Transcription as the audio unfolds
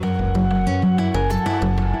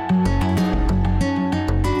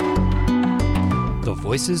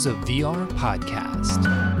Voices of VR podcast.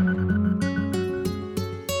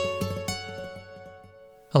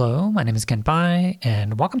 Hello, my name is Kent Bai,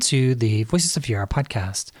 and welcome to the Voices of VR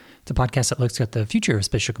podcast. It's a podcast that looks at the future of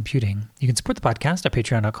spatial computing. You can support the podcast at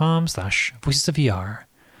patreon.com/voicesofvr.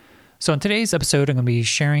 So in today's episode, I'm going to be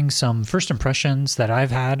sharing some first impressions that I've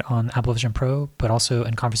had on Apple Vision Pro, but also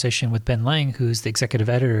in conversation with Ben Lang, who's the executive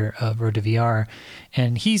editor of Road to VR.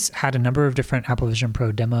 And he's had a number of different Apple Vision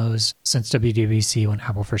Pro demos since WWDC when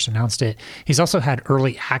Apple first announced it. He's also had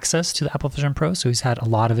early access to the Apple Vision Pro, so he's had a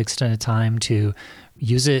lot of extended time to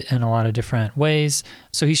use it in a lot of different ways.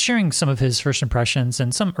 So he's sharing some of his first impressions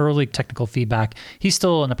and some early technical feedback. He's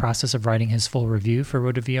still in the process of writing his full review for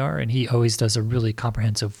Road to VR, and he always does a really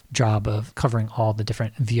comprehensive job of covering all the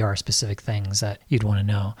different VR-specific things that you'd want to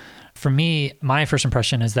know. For me, my first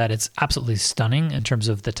impression is that it's absolutely stunning in terms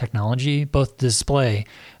of the technology. Both the display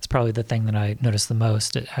is probably the thing that I noticed the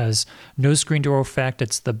most. It has no screen door effect.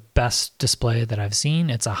 It's the best display that I've seen.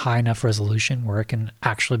 It's a high enough resolution where it can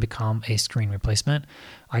actually become a screen replacement.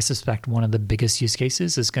 I suspect one of the biggest use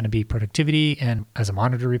cases is going to be productivity and as a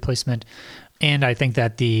monitor replacement. And I think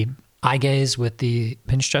that the eye gaze with the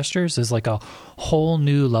pinch gestures is like a whole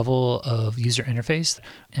new level of user interface,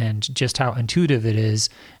 and just how intuitive it is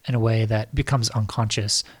in a way that becomes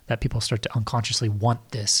unconscious, that people start to unconsciously want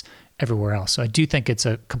this everywhere else. So I do think it's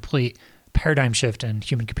a complete paradigm shift in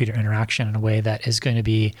human-computer interaction in a way that is going to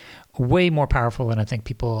be way more powerful than I think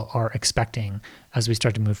people are expecting as we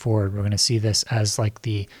start to move forward. We're going to see this as like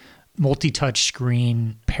the multi-touch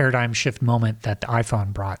screen paradigm shift moment that the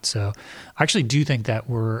iPhone brought. So I actually do think that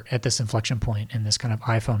we're at this inflection point in this kind of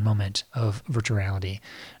iPhone moment of virtual reality.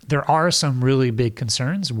 There are some really big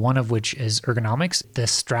concerns, one of which is ergonomics. The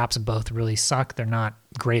straps both really suck. They're not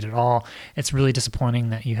great at all. It's really disappointing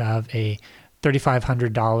that you have a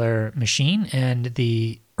 $3,500 machine and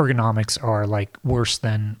the ergonomics are like worse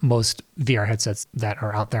than most VR headsets that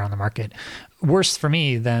are out there on the market. Worse for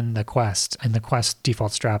me than the Quest. And the Quest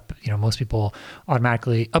default strap, most people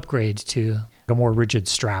automatically upgrade to a more rigid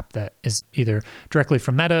strap that is either directly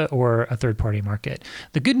from Meta or a third-party market.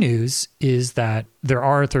 The good news is that there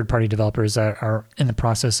are third-party developers that are in the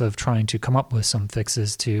process of trying to come up with some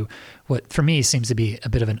fixes to what for me seems to be a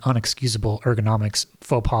bit of an unexcusable ergonomics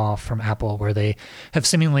faux pas from Apple, where they have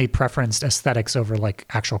seemingly preferenced aesthetics over like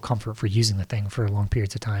actual comfort for using the thing for long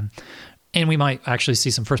periods of time. And we might actually see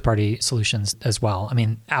some first-party solutions as well. I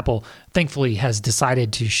mean, Apple thankfully has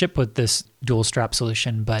decided to ship with this dual strap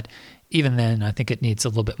solution, but even then, I think it needs a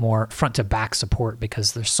little bit more front-to-back support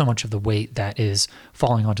because there's so much of the weight that is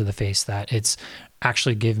falling onto the face that it's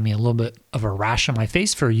actually giving me a little bit of a rash on my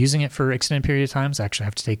face for using it for extended period of times. I actually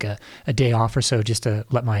have to take a day off or so just to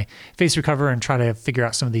let my face recover and try to figure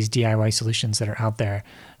out some of these DIY solutions that are out there.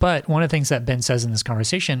 But one of the things that Ben says in this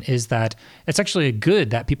conversation is that it's actually good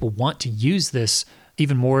that people want to use this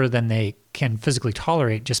even more than they can physically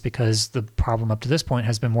tolerate, just because the problem up to this point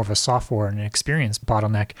has been more of a software and an experience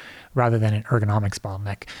bottleneck rather than an ergonomics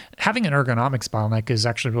bottleneck. Having an ergonomics bottleneck is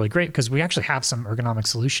actually really great because we actually have some ergonomic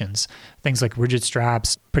solutions, things like rigid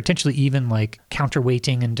straps, potentially even like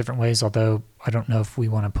counterweighting in different ways, although I don't know if we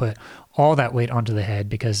want to put all that weight onto the head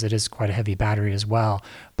because it is quite a heavy battery as well.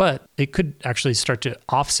 But it could actually start to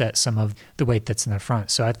offset some of the weight that's in the front.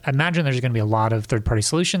 So I imagine there's going to be a lot of third-party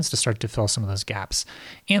solutions to start to fill some of those gaps.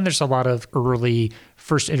 And there's a lot of early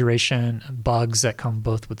first iteration bugs that come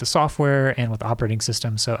both with the software and with the operating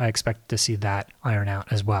system. So I expect to see that iron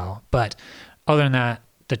out as well. But other than that,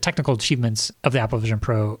 the technical achievements of the Apple Vision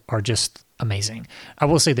Pro are just amazing. I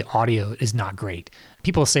will say the audio is not great.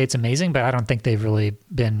 People say it's amazing, but I don't think they've really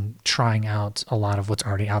been trying out a lot of what's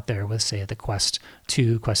already out there with, say, the Quest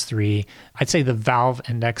 2, Quest 3. I'd say the Valve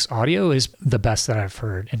Index audio is the best that I've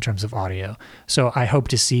heard in terms of audio. So I hope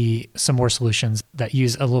to see some more solutions that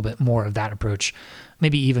use a little bit more of that approach,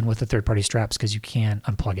 maybe even with the third-party straps, because you can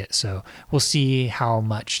unplug it. So we'll see how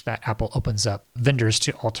much that Apple opens up vendors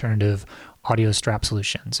to alternative audio strap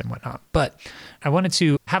solutions and whatnot. But I wanted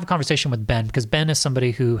to have a conversation with Ben because Ben is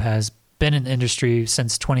somebody who has been in the industry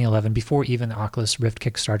since 2011, before even the Oculus Rift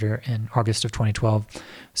Kickstarter in August of 2012.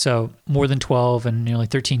 So more than 12 and nearly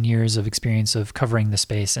 13 years of experience of covering the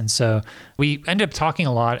space. And so we ended up talking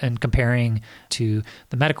a lot and comparing to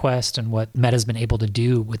the MetaQuest and what Meta's been able to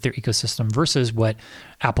do with their ecosystem versus what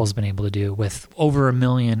Apple's been able to do with over 1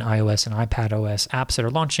 million iOS and iPadOS apps that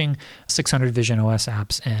are launching, 600 visionOS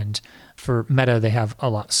apps, and for Meta, they have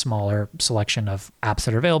a lot smaller selection of apps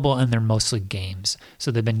that are available, and they're mostly games.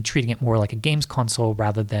 So they've been treating it more like a games console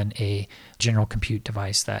rather than a general compute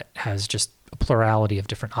device that has just a plurality of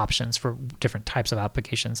different options for different types of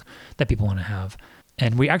applications that people want to have.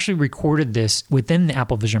 And we actually recorded this within the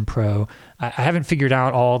Apple Vision Pro. I haven't figured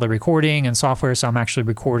out all the recording and software, so I'm actually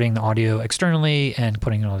recording the audio externally and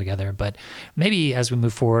putting it all together. But maybe as we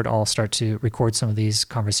move forward, I'll start to record some of these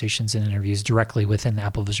conversations and interviews directly within the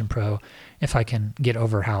Apple Vision Pro if I can get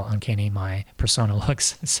over how uncanny my persona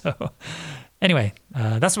looks. So anyway,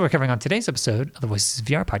 that's what we're covering on today's episode of the Voices of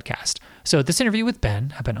VR podcast. So this interview with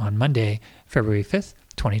Ben happened on Monday, February 5th,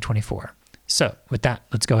 2024. So with that,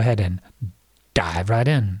 let's go ahead and dive right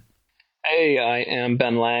in. Hey, I am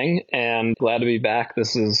Ben Lang, and glad to be back.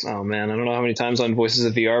 This is, I don't know how many times on Voices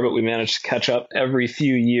of VR, but we managed to catch up every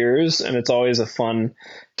few years, and it's always a fun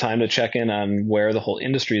time to check in on where the whole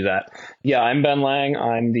industry is at. Yeah, I'm Ben Lang.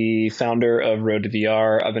 I'm the founder of Road to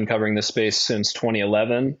VR. I've been covering this space since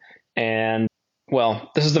 2011, and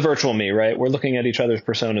well, this is the virtual me, right? We're looking at each other's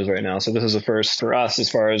personas right now, so this is a first for us as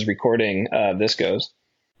far as recording this goes.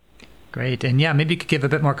 Great. And yeah, maybe you could give a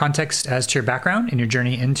bit more context as to your background and your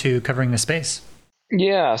journey into covering the space.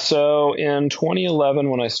 Yeah. So in 2011,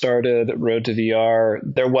 when I started Road to VR,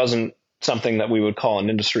 there wasn't something that we would call an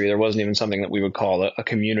industry. There wasn't even something that we would call a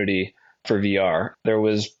community for VR. There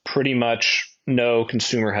was pretty much no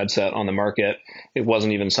consumer headset on the market. It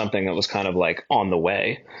wasn't even something that was kind of like on the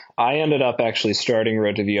way. I ended up actually starting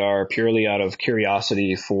Road to VR purely out of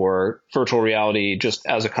curiosity for virtual reality just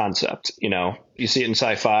as a concept. You know, you see it in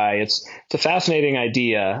sci-fi. It's a fascinating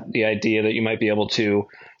idea, the idea that you might be able to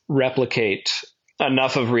replicate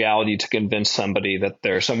enough of reality to convince somebody that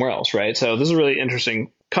they're somewhere else, right? So this is a really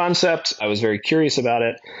interesting concept. I was very curious about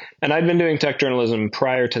it. And I'd been doing tech journalism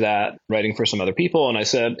prior to that, writing for some other people. And I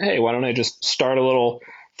said, hey, why don't I just start a little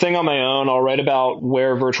thing on my own? I'll write about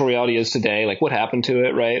where virtual reality is today, like what happened to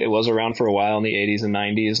it, right? It was around for a while in the 80s and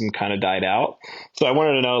 90s and kind of died out. So I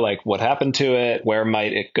wanted to know like what happened to it, where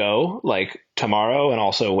might it go, like tomorrow and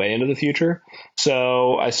also way into the future.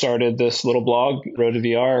 So I started this little blog, Road to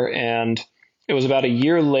VR, and it was about a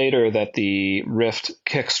year later that the Rift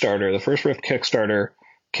Kickstarter, the first Rift Kickstarter,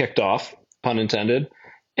 kicked off, pun intended.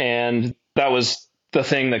 And that was the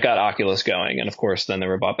thing that got Oculus going. And of course, then they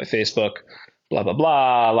were bought by Facebook, blah, blah,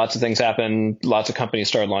 blah. Lots of things happened. Lots of companies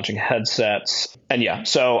started launching headsets. And yeah,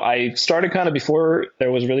 so I started kind of before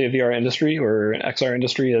there was really a VR industry, or an XR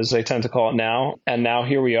industry, as they tend to call it now. And now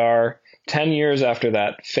here we are 10 years after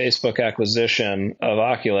that Facebook acquisition of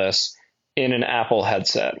Oculus in an Apple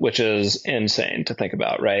headset, which is insane to think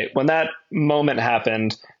about, right? When that moment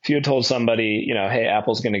happened, if you had told somebody, you know, hey,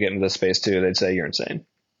 Apple's going to get into this space too, they'd say you're insane.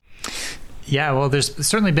 Yeah, well, there's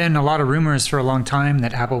certainly been a lot of rumors for a long time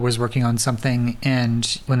that Apple was working on something. And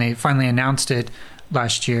when they finally announced it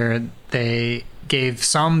last year, they gave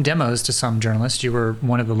some demos to some journalists. You were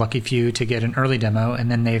one of the lucky few to get an early demo. And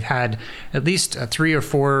then they've had at least 3 or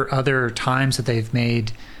 4 other times that they've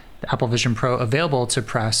made the Apple Vision Pro available to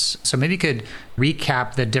press. So maybe you could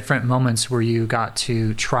recap the different moments where you got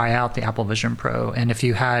to try out the Apple Vision Pro. And if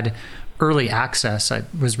you had early access, I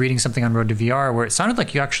was reading something on Road to VR where it sounded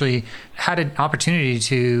like you actually had an opportunity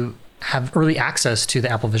to have early access to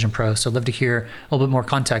the Apple Vision Pro. So I'd love to hear a little bit more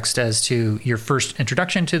context as to your first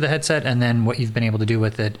introduction to the headset and then what you've been able to do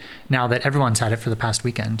with it now that everyone's had it for the past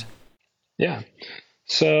weekend. Yeah.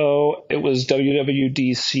 So it was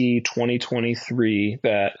WWDC 2023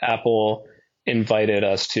 that Apple invited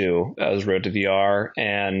us to as Road to VR.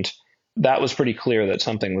 And that was pretty clear that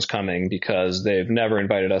something was coming because they've never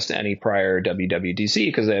invited us to any prior WWDC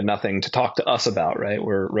because they had nothing to talk to us about, right?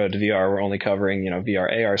 We're Road to VR. We're only covering,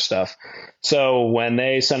 VR, AR stuff. So when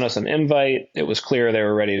they sent us an invite, it was clear they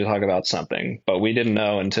were ready to talk about something, but we didn't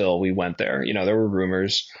know until we went there. There were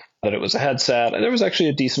rumors that it was a headset. And there was actually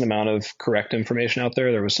a decent amount of correct information out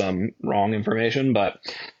there. There was some wrong information, but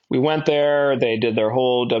we went there. They did their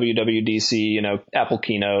whole WWDC, Apple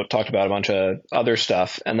keynote, talked about a bunch of other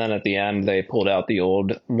stuff. And then at the end, they pulled out the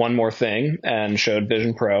old one more thing and showed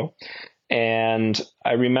Vision Pro. And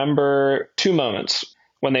I remember 2 moments.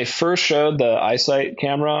 When they first showed the EyeSight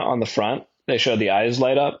camera on the front, they showed the eyes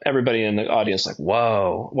light up. Everybody in the audience like,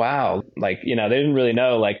 whoa, wow. They didn't really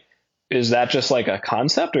know, is that just like a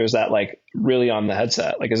concept or is that really on the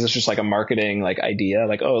headset? Is this just like a marketing idea?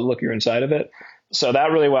 Oh, look, you're inside of it. So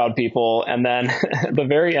that really wowed people. And then at the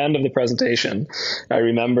very end of the presentation, I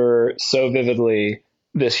remember so vividly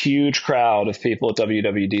this huge crowd of people at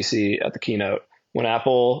WWDC at the keynote. When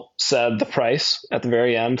Apple said the price at the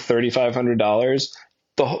very end, $3,500,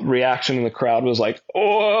 the reaction in the crowd was like,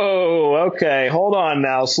 "Whoa, okay, hold on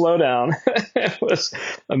now, slow down." It was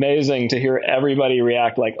amazing to hear everybody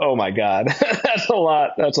react like, "Oh my God, that's a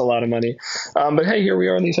lot of money." But hey, here we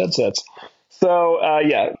are in these headsets. So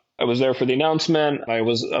yeah, I was there for the announcement. I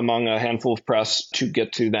was among a handful of press to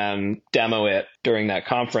get to then demo it during that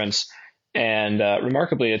conference. And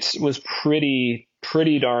remarkably, it was pretty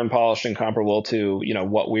darn polished and comparable to,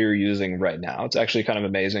 what we're using right now. It's actually kind of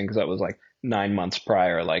amazing because that was like 9 months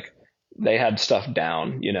prior. Like they had stuff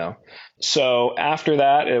down. So after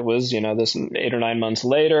that, it was, this 8 or 9 months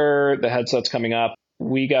later, the headset's coming up.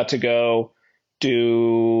 We got to go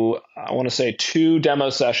do, I want to say 2 demo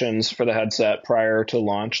sessions for the headset prior to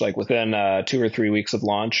launch, like within 2 or 3 weeks of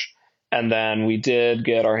launch. And then we did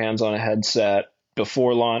get our hands on a headset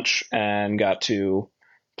before launch and got to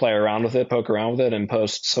play around with it, poke around with it, and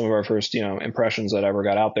post some of our first, impressions that ever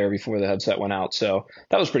got out there before the headset went out. So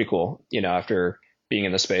that was pretty cool, after being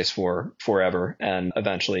in the space for forever and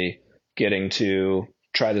eventually getting to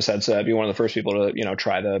try this headset, be one of the first people to,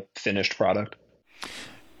 try the finished product.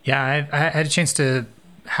 Yeah, I had a chance to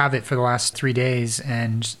have it for the last 3 days.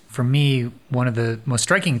 And for me, one of the most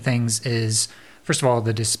striking things is, first of all,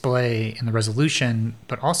 the display and the resolution,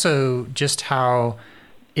 but also just how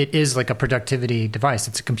it is like a productivity device.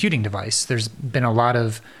 It's a computing device. There's been a lot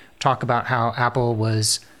of talk about how Apple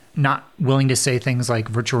was not willing to say things like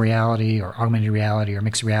virtual reality or augmented reality or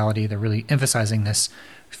mixed reality. They're really emphasizing this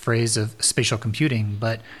phrase of spatial computing.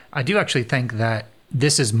 But I do actually think that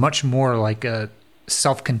this is much more like a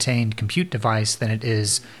self-contained compute device than it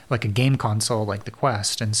is like a game console like the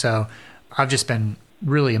Quest. And so I've just been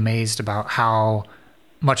really amazed about how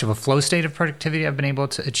much of a flow state of productivity I've been able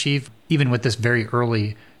to achieve, even with this very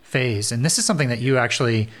early phase. And this is something that you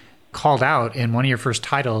actually called out in one of your first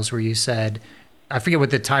titles where you said, I forget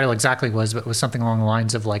what the title exactly was, but it was something along the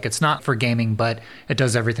lines of like, it's not for gaming, but it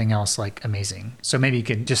does everything else like amazing. So maybe you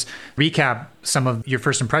could just recap some of your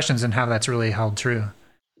first impressions and how that's really held true.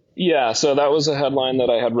 Yeah, so that was a headline that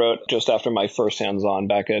I had wrote just after my first hands-on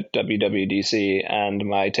back at WWDC. And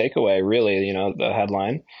my takeaway, really, the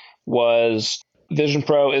headline was Vision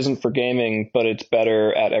Pro isn't for gaming, but it's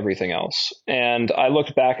better at everything else. And I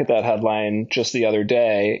looked back at that headline just the other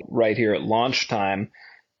day, right here at launch time,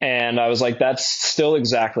 and I was like, that's still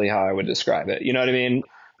exactly how I would describe it. You know what I mean?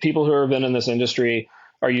 People who have been in this industry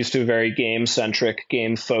are used to a very game-centric,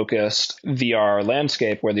 game-focused VR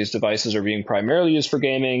landscape where these devices are being primarily used for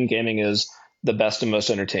gaming. Gaming is the best and most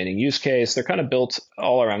entertaining use case. They're kind of built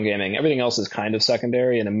all around gaming. Everything else is kind of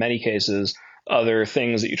secondary, and in many cases, other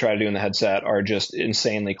things that you try to do in the headset are just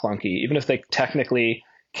insanely clunky. Even if they technically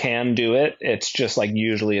can do it, it's just like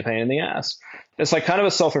usually a pain in the ass. It's like kind of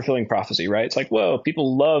a self-fulfilling prophecy, right? It's like, whoa,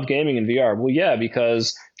 people love gaming in VR. Well, yeah,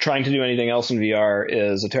 because trying to do anything else in VR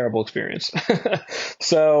is a terrible experience.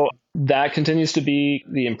 So that continues to be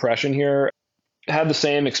the impression here. I had the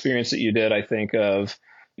same experience that you did, I think, of,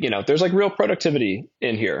 there's like real productivity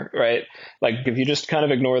in here, right? Like if you just kind of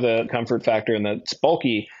ignore the comfort factor and that it's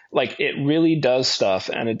bulky, like it really does stuff,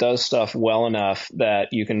 and it does stuff well enough that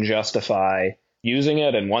you can justify using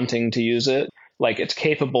it and wanting to use it. Like it's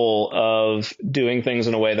capable of doing things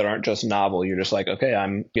in a way that aren't just novel. You're just like, okay,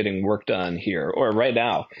 I'm getting work done here. Or right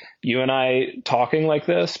now, you and I talking like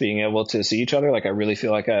this, being able to see each other, like I really feel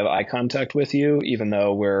like I have eye contact with you, even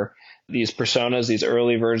though we're these personas, these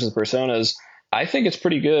early versions of personas. I think it's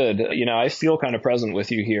pretty good. I feel kind of present with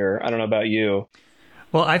you here. I don't know about you.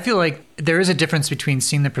 Well, I feel like there is a difference between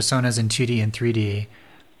seeing the personas in 2D and 3D.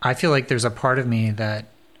 I feel like there's a part of me that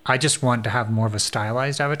I just want to have more of a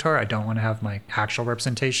stylized avatar. I don't want to have my actual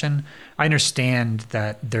representation. I understand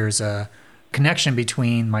that there's a connection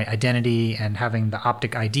between my identity and having the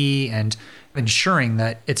optic ID and ensuring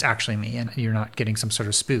that it's actually me and you're not getting some sort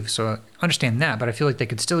of spoof. So I understand that, but I feel like they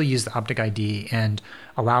could still use the optic ID and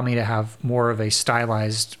allow me to have more of a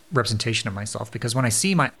stylized representation of myself. Because when I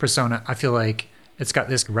see my persona, I feel like it's got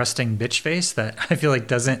this resting bitch face that I feel like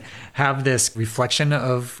doesn't have this reflection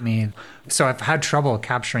of me. So I've had trouble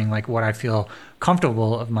capturing like what I feel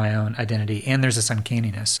comfortable of my own identity. And there's this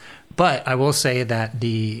uncanniness. But I will say that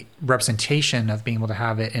the representation of being able to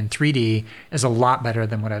have it in 3D is a lot better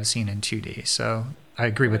than what I've seen in 2D. So I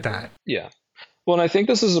agree with that. Yeah. Well, and I think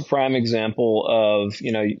this is a prime example of,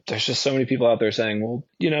 there's just so many people out there saying, well,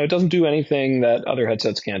 it doesn't do anything that other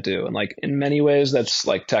headsets can't do. And like in many ways, that's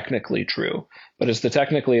like technically true. But it's the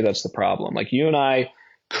technically that's the problem. Like you and I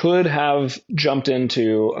could have jumped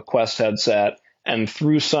into a Quest headset and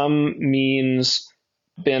through some means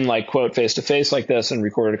been like, quote, face to face like this and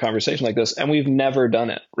recorded a conversation like this. And we've never done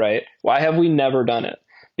it, right? Why have we never done it?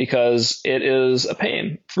 Because it is a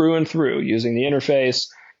pain through and through, using the interface,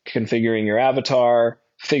 configuring your avatar,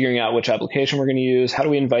 figuring out which application we're going to use. How do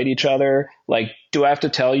we invite each other? Like, do I have to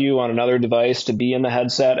tell you on another device to be in the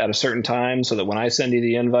headset at a certain time so that when I send you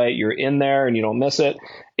the invite, you're in there and you don't miss it?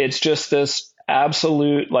 It's just this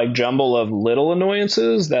absolute like jumble of little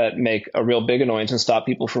annoyances that make a real big annoyance and stop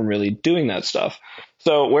people from really doing that stuff.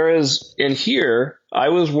 So whereas in here, I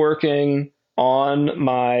was working on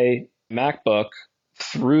my MacBook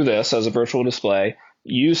through this as a virtual display.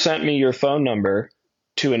 You sent me your phone number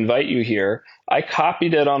to invite you here. I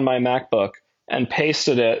copied it on my MacBook and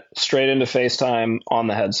pasted it straight into FaceTime on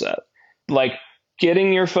the headset. Like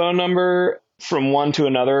getting your phone number from one to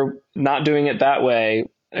another, not doing it that way,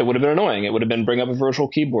 it would have been annoying. It would have been bring up a virtual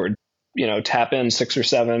keyboard, tap in 6 or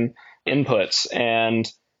 7 inputs.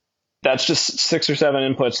 And that's just 6 or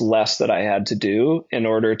 7 inputs less that I had to do in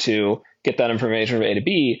order to get that information from A to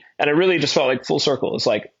B. And it really just felt like full circle. It's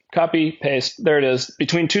like copy, paste, there it is,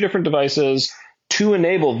 between 2 different devices to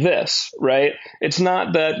enable this, right? It's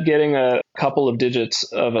not that getting a couple of digits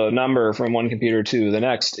of a number from one computer to the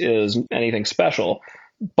next is anything special,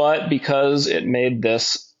 but because it made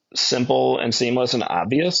this simple and seamless and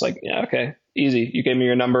obvious, like, yeah, okay, easy. You gave me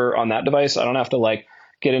your number on that device. I don't have to like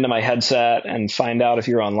get into my headset and find out if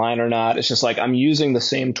you're online or not. It's just like I'm using the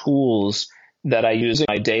same tools that I use in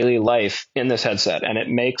my daily life in this headset. And it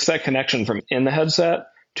makes that connection from in the headset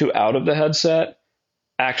to out of the headset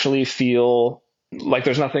actually feel like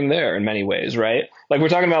there's nothing there in many ways, right? Like we're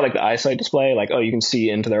talking about like the eyesight display, like, oh, you can see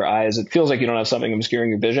into their eyes. It feels like you don't have something obscuring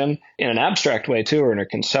your vision in an abstract way too, or in a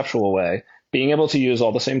conceptual way. Being able to use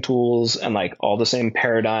all the same tools and like all the same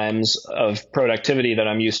paradigms of productivity that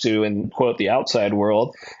I'm used to in quote the outside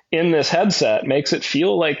world in this headset makes it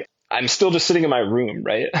feel like I'm still just sitting in my room,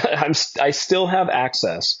 right? I still have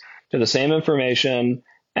access to the same information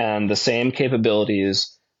and the same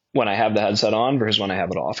capabilities when I have the headset on versus when I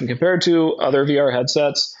have it off. And compared to other VR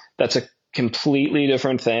headsets, that's a completely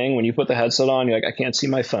different thing. When you put the headset on, you're like, I can't see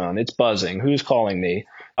my phone. It's buzzing. Who's calling me?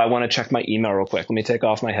 I want to check my email real quick. Let me take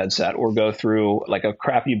off my headset or go through like a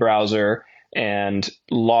crappy browser and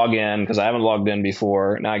log in because I haven't logged in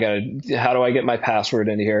before. Now how do I get my password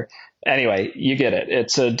into here? Anyway, you get it.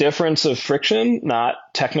 It's a difference of friction, not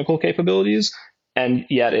technical capabilities. And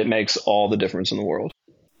yet it makes all the difference in the world.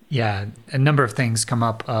 Yeah, a number of things come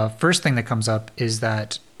up. First thing that comes up is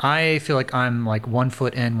that I feel like I'm like 1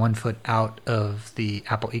 foot in, 1 foot out of the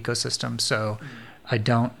Apple ecosystem. So I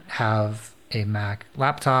don't have a Mac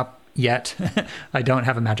laptop yet. I don't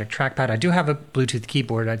have a Magic Trackpad. I do have a Bluetooth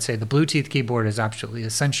keyboard. I'd say the Bluetooth keyboard is absolutely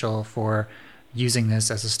essential for using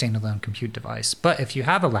this as a standalone compute device. But if you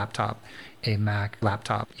have a laptop, a Mac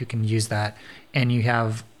laptop, you can use that, and you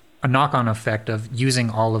have a knock-on effect of using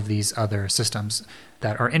all of these other systems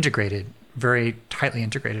that are integrated, very tightly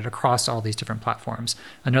integrated across all these different platforms.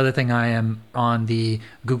 Another thing, I am on the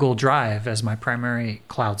Google Drive as my primary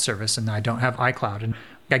cloud service, and I don't have iCloud. And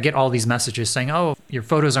I get all these messages saying, oh, your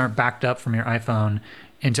photos aren't backed up from your iPhone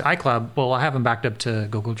into iCloud. Well, I have them backed up to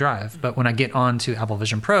Google Drive. But when I get onto Apple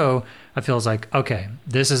Vision Pro, I feel like, okay,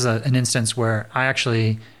 this is an instance where I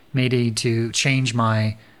actually may need to change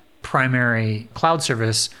my primary cloud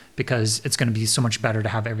service because it's going to be so much better to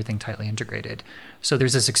have everything tightly integrated. So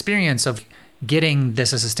there's this experience of getting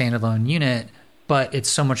this as a standalone unit, but it's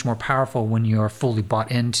so much more powerful when you're fully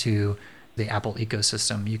bought into the Apple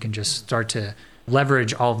ecosystem. You can just start to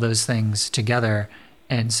leverage all of those things together.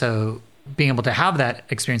 And so being able to have that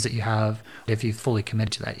experience that you have if you fully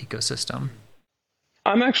commit to that ecosystem.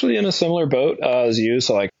 I'm actually in a similar boat as you.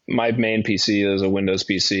 So like my main PC is a Windows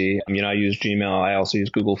PC. I use Gmail. I also use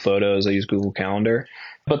Google Photos. I use Google Calendar.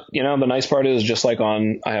 But, the nice part is just like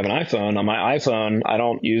I have an iPhone. On my iPhone, I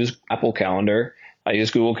don't use Apple Calendar. I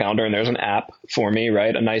use Google Calendar, and there's an app for me,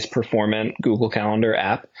 right? A nice performant Google Calendar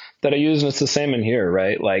app that I use, and it's the same in here,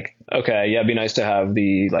 right? Like, okay, yeah, it'd be nice to have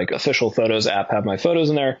the like official Photos app have my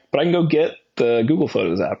photos in there, but I can go get the Google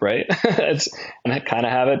Photos app, right? And I kind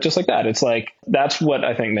of have it just like that. It's like, that's what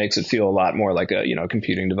I think makes it feel a lot more like a,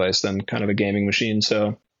 computing device than kind of a gaming machine.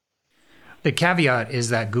 So the caveat is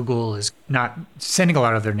that Google is not sending a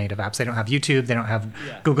lot of their native apps. They don't have YouTube. They don't have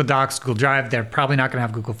Google Docs, Google Drive. They're probably not going to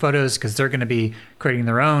have Google Photos because they're going to be creating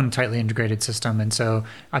their own tightly integrated system. And so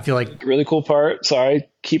I feel like... Really cool part. Sorry,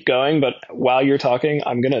 keep going. But while you're talking,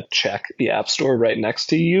 I'm going to check the App Store right next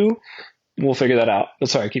to you. We'll figure that out. But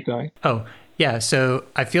sorry, keep going. Oh, yeah. So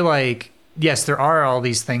I feel like, yes, there are all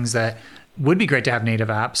these things that would be great to have native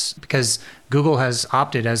apps because Google has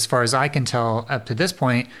opted, as far as I can tell up to this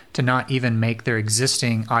point, to not even make their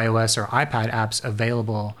existing iOS or iPad apps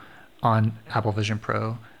available on Apple Vision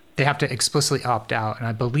Pro. They have to explicitly opt out. And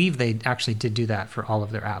I believe they actually did do that for all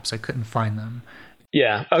of their apps. I couldn't find them.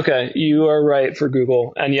 Yeah. Okay. You are right for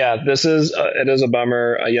Google. And yeah, it is a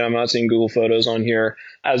bummer. I'm not seeing Google Photos on here.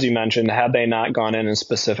 As you mentioned, had they not gone in and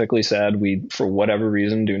specifically said we, for whatever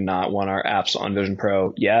reason, do not want our apps on Vision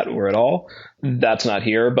Pro yet or at all, that's not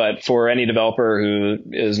here. But for any developer who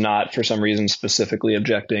is not for some reason specifically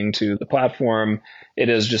objecting to the platform, it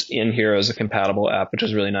is just in here as a compatible app, which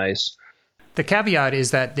is really nice. The caveat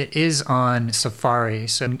is that it is on Safari.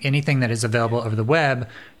 So anything that is available over the web,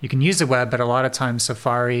 you can use the web, but a lot of times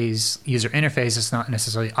Safari's user interface is not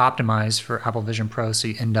necessarily optimized for Apple Vision Pro. So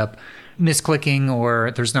you end up misclicking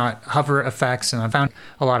or there's not hover effects. And I found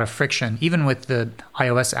a lot of friction, even with the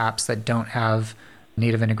iOS apps that don't have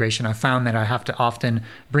native integration. I found that I have to often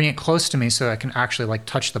bring it close to me so I can actually like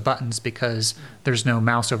touch the buttons because there's no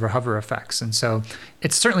mouse over hover effects. And so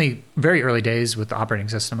it's certainly very early days with the operating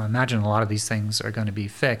system. I imagine a lot of these things are going to be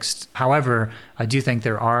fixed. However, I do think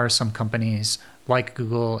there are some companies like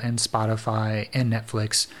Google and Spotify and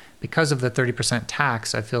Netflix, because of the 30%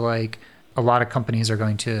 tax, I feel like a lot of companies are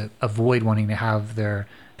going to avoid wanting to have their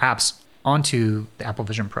apps onto the Apple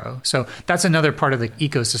Vision Pro. So that's another part of the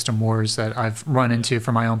ecosystem wars that I've run into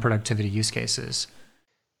for my own productivity use cases.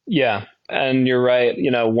 Yeah. And you're right.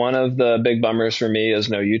 One of the big bummers for me is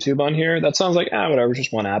no YouTube on here. That sounds like, whatever,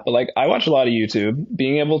 just one app. But like, I watch a lot of YouTube.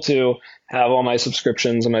 Being able to have all my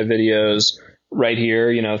subscriptions and my videos right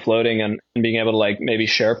here, floating and being able to like maybe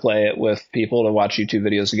share play it with people to watch YouTube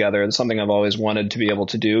videos together. It's something I've always wanted to be able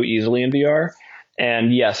to do easily in VR.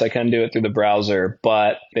 And yes, I can do it through the browser,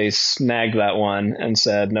 but they snagged that one and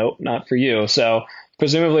said, nope, not for you. So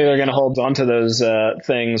presumably they're going to hold on to those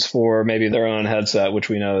things for maybe their own headset, which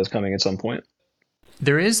we know is coming at some point.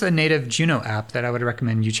 There is a native Juno app that I would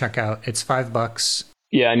recommend you check out. It's $5.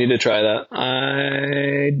 Yeah, I need to try that.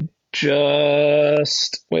 I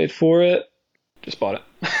just wait for it. Just bought it.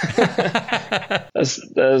 That's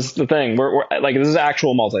the thing. We're like, this is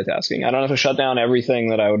actual multitasking. I don't have to shut down everything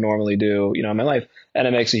that I would normally do, in my life. And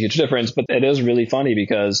it makes a huge difference. But it is really funny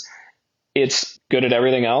because it's good at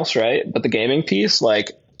everything else, right? But the gaming piece,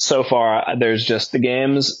 like so far, there's just the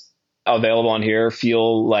games available on here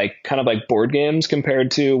feel like kind of like board games compared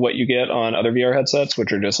to what you get on other VR headsets,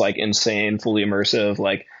 which are just like insane, fully immersive,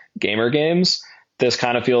 like gamer games. This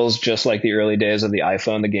kind of feels just like the early days of the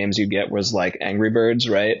iPhone. The games you get was like Angry Birds,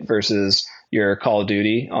 right? Versus your Call of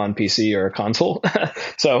Duty on PC or a console.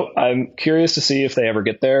 So I'm curious to see if they ever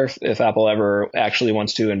get there, if Apple ever actually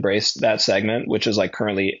wants to embrace that segment, which is like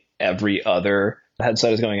currently every other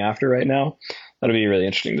headset is going after right now. That'll be really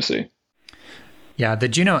interesting to see. Yeah, the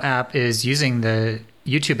Juno app is using the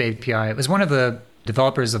YouTube API. It was one of the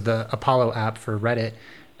developers of the Apollo app for Reddit.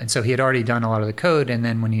 And so he had already done a lot of the code. And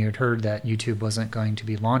then when he had heard that YouTube wasn't going to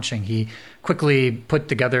be launching, he quickly put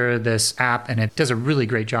together this app, and it does a really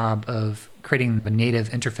great job of creating a native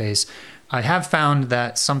interface. I have found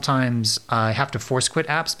that sometimes I have to force quit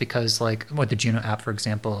apps because, like with the Juno app, for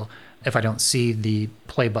example, if I don't see the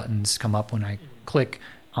play buttons come up when I click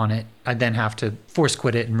on it, I then have to force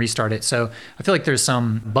quit it and restart it. So I feel like there's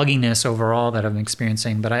some bugginess overall that I'm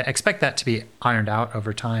experiencing, but I expect that to be ironed out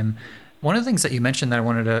over time. One of the things that you mentioned that I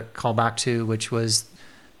wanted to call back to, which was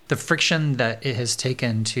the friction that it has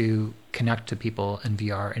taken to connect to people in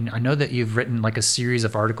VR. And I know that you've written like a series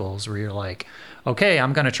of articles where you're like, okay,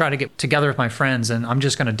 I'm going to try to get together with my friends and I'm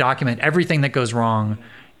just going to document everything that goes wrong.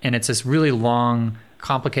 And it's this really long,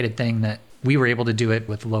 complicated thing that we were able to do it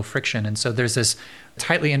with low friction. And so there's this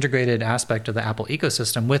tightly integrated aspect of the Apple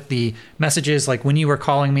ecosystem with the messages. Like when you were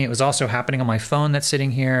calling me, it was also happening on my phone that's sitting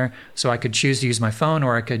here. So I could choose to use my phone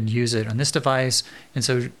or I could use it on this device. And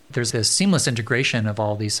so there's this seamless integration of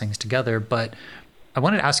all these things together. But I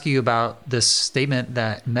wanted to ask you about this statement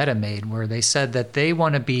that Meta made where they said that they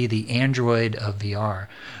want to be the Android of VR,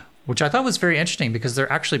 which I thought was very interesting because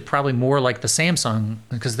they're actually probably more like the Samsung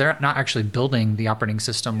because they're not actually building the operating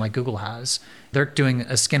system like Google has. They're doing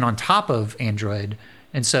a skin on top of Android.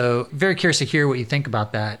 And so very curious to hear what you think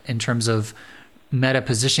about that in terms of Meta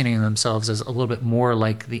positioning themselves as a little bit more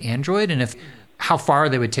like the Android and if how far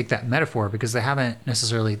they would take that metaphor because they haven't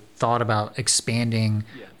necessarily thought about expanding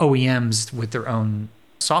OEMs with their own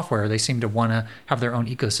software. They seem to want to have their own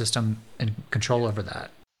ecosystem and control over that.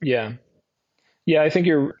 Yeah. Yeah, I think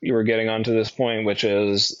you were getting onto this point, which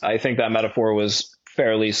is I think that metaphor was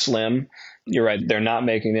fairly slim. You're right. They're not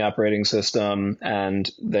making the operating system and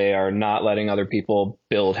they are not letting other people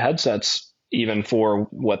build headsets, even for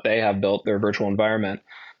what they have built, their virtual environment.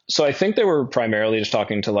 So I think they were primarily just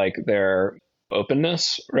talking to like their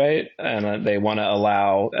openness, right? And they want to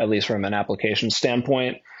allow, at least from an application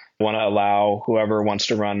standpoint, want to allow whoever wants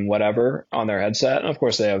to run whatever on their headset. And of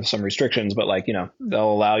course, they have some restrictions, but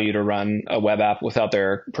they'll allow you to run a web app without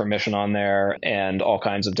their permission on there and all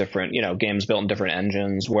kinds of different, games built in different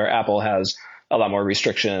engines, where Apple has a lot more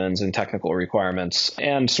restrictions and technical requirements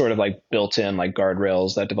and sort of like built-in like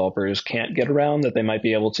guardrails that developers can't get around that they might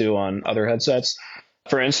be able to on other headsets.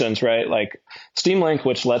 For instance, right, like Steam Link,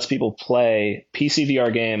 which lets people play PC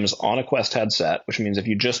VR games on a Quest headset, which means if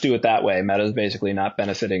you just do it that way, Meta is basically not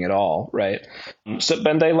benefiting at all, right? So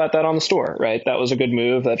then they let that on the store, right? That was a good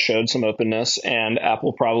move that showed some openness, and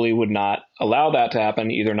Apple probably would not allow that to happen,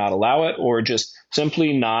 either not allow it or just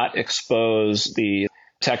simply not expose the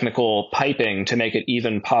technical piping to make it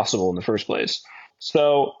even possible in the first place.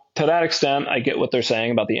 So to that extent, I get what they're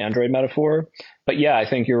saying about the Android metaphor. But yeah, I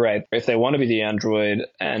think you're right. If they want to be the Android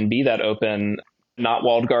and be that open, not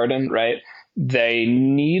walled garden, right, they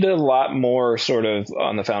need a lot more sort of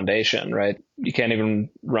on the foundation, right? You can't even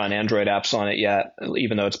run Android apps on it yet,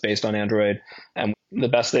 even though it's based on Android. And the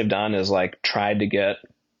best they've done is like tried to get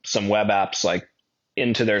some web apps like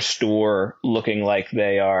into their store looking like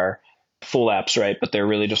they are full apps, right? But they're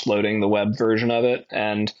really just loading the web version of it.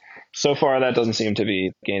 And so far, that doesn't seem to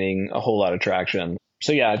be gaining a whole lot of traction.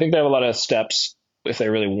 So yeah, I think they have a lot of steps if they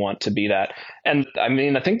really want to be that. And I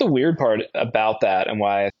mean, I think the weird part about that and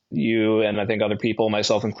why you and I think other people,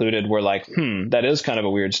 myself included, were like, that is kind of a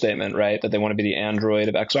weird statement, right? That they want to be the Android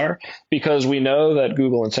of XR, because we know that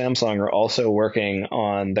Google and Samsung are also working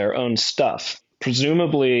on their own stuff.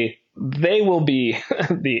 Presumably, they will be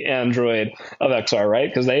the Android of XR, right?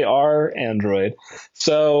 Because they are Android.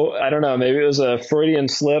 So I don't know, maybe it was a Freudian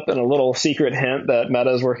slip and a little secret hint that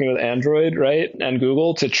Meta is working with Android, right? And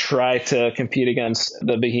Google to try to compete against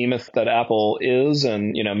the behemoth that Apple is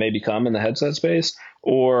and, may become in the headset space.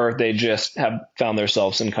 Or they just have found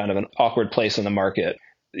themselves in kind of an awkward place in the market.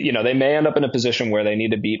 They may end up in a position where they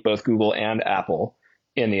need to beat both Google and Apple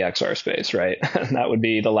in the XR space, right? And that would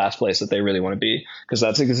be the last place that they really want to be, because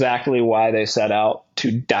that's exactly why they set out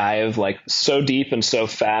to dive like so deep and so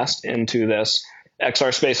fast into this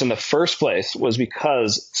XR space in the first place, was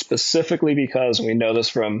specifically because we know this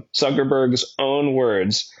from Zuckerberg's own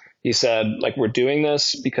words. He said, we're doing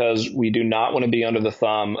this because we do not want to be under the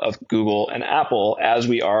thumb of Google and Apple as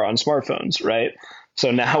we are on smartphones, right?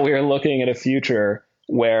 So now we are looking at a future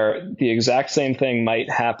where the exact same thing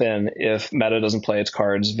might happen if Meta doesn't play its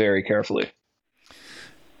cards very carefully.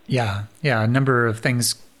 Yeah. A number of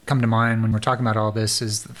things come to mind when we're talking about all this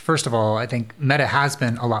is, first of all, I think Meta has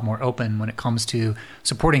been a lot more open when it comes to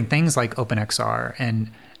supporting things like OpenXR,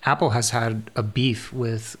 and Apple has had a beef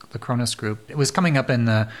with the Khronos Group. It was coming up in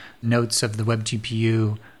the notes of the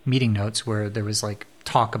WebGPU meeting notes where there was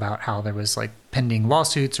talk about how there was pending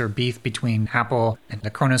lawsuits or beef between Apple and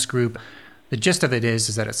the Khronos Group. The gist of it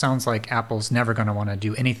is that it sounds like Apple's never going to want to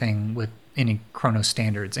do anything with any Khronos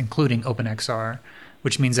standards, including OpenXR,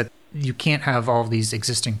 which means that you can't have all of these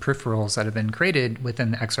existing peripherals that have been created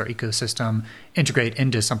within the XR ecosystem integrate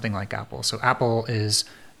into something like Apple. So Apple is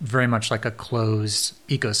very much like a closed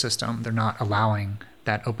ecosystem. They're not allowing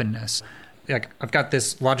that openness. I've got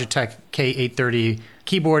this Logitech K830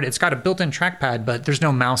 keyboard. It's got a built-in trackpad, but there's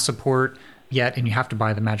no mouse support yet, and you have to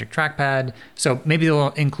buy the Magic Trackpad. So maybe they'll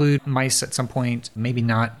include mice at some point, maybe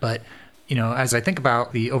not. But, as I think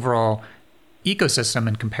about the overall ecosystem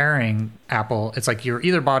and comparing Apple, it's like you're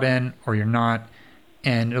either bought in or you're not.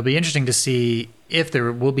 And it'll be interesting to see if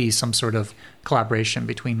there will be some sort of collaboration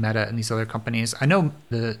between Meta and these other companies. I know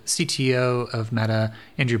the CTO of Meta,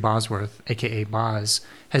 Andrew Bosworth, aka Boz,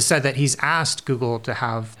 has said that he's asked Google to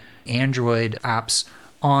have Android apps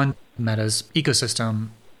on Meta's ecosystem,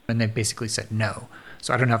 and they basically said no.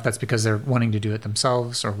 So I don't know if that's because they're wanting to do it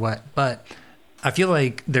themselves or what, but I feel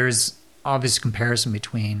like there's obvious comparison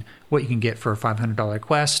between what you can get for a $500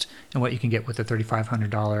 Quest and what you can get with a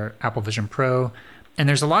 $3,500 Apple Vision Pro. And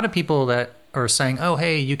there's a lot of people that are saying, oh,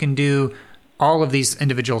 hey, you can do all of these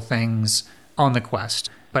individual things on the Quest.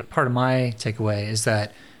 But part of my takeaway is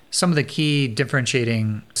that some of the key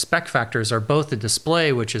differentiating spec factors are both the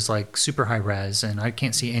display, which is super high res, and I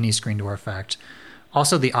can't see any screen door effect.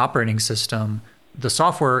 Also, the operating system, the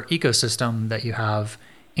software ecosystem that you have,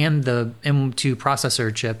 and the M2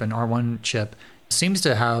 processor chip and R1 chip seems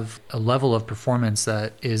to have a level of performance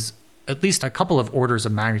that is at least a couple of orders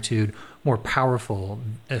of magnitude more powerful,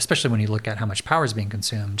 especially when you look at how much power is being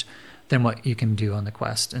consumed, than what you can do on the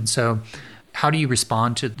Quest. And so how do you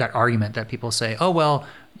respond to that argument that people say, oh, well,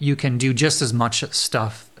 you can do just as much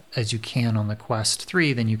stuff as you can on the Quest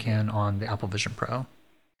 3 than you can on the Apple Vision Pro?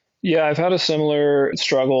 Yeah, I've had a similar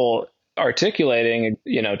struggle articulating,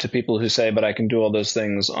 to people who say, but I can do all those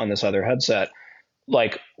things on this other headset,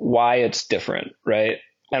 why it's different, right?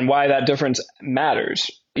 and why that difference matters.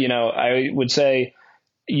 I would say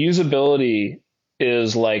usability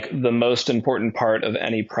is like the most important part of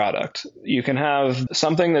any product. You can have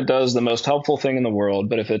something that does the most helpful thing in the world,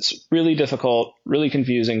 but if it's really difficult, really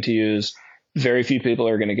confusing to use, very few people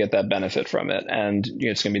are going to get that benefit from it. And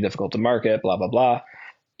it's going to be difficult to market, blah, blah, blah.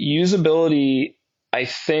 Usability, I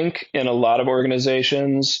think in a lot of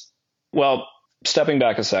organizations, well, stepping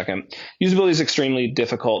back a second, usability is extremely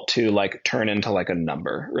difficult to like turn into like a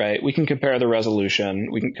number, right? We can compare the resolution,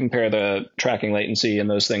 we can compare the tracking latency and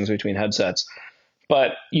those things between headsets,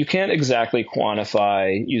 but you can't exactly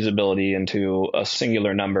quantify usability into a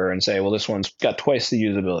singular number and say, well, this one's got twice the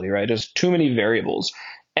usability, right? There's too many variables.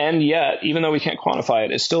 And yet, even though we can't quantify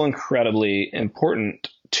it, it's still incredibly important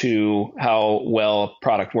to how well a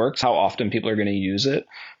product works, how often people are going to use it,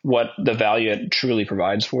 what the value it truly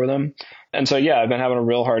provides for them. And so, yeah, I've been having a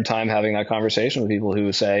real hard time having that conversation with people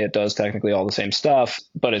who say it does technically all the same stuff.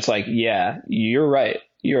 But it's like, yeah, you're right.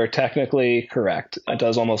 You're technically correct. It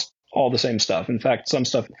does almost all the same stuff. In fact, some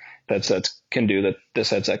stuff headsets can do that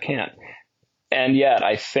this headset can't. And yet,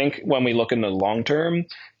 I think when we look in the long term,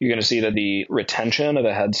 you're going to see that the retention of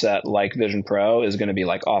a headset like Vision Pro is going to be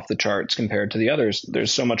like off the charts compared to the others.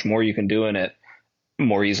 There's so much more you can do in it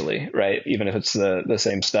more easily, right? Even if it's the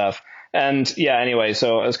same stuff. And yeah, anyway,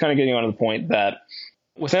 so I was kind of getting on to the point that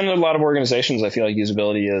within a lot of organizations, I feel like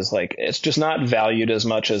usability is like, it's just not valued as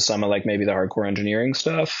much as some of like maybe the hardcore engineering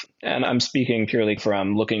stuff. And I'm speaking purely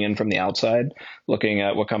from looking in from the outside, looking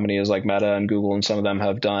at what companies like Meta and Google and some of them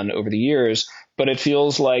have done over the years. But it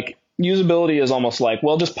feels like usability is almost like,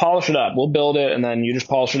 well, just polish it up. We'll build it and then you just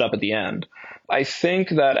polish it up at the end. I think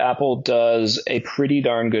that Apple does a pretty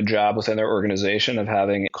darn good job within their organization of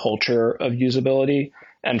having a culture of usability.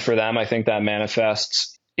 And for them, I think that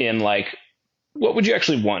manifests in like, what would you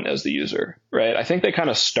actually want as the user, right? I think they kind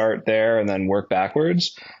of start there and then work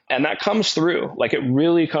backwards. And that comes through. Like it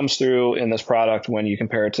really comes through in this product when you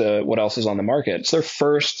compare it to what else is on the market.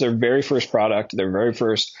 It's their very first product, their very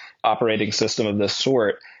first operating system of this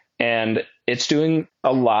sort. And it's doing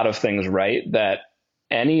a lot of things right that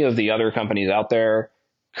any of the other companies out there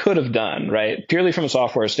could have done, right? Purely from a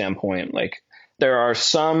software standpoint, like there are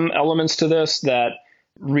some elements to this that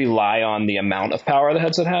rely on the amount of power the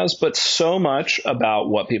headset has, but so much about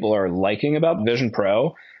what people are liking about Vision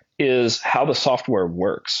Pro is how the software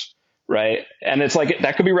works, right? And it's like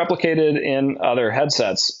that could be replicated in other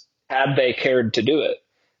headsets had they cared to do it.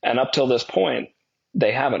 And up till this point,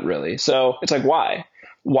 they haven't really. So it's like, why?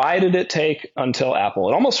 Why did it take until Apple?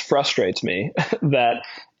 It almost frustrates me that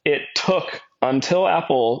it took until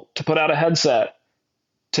Apple to put out a headset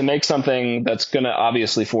to make something that's going to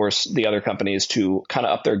obviously force the other companies to kind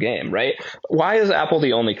of up their game, right? Why is Apple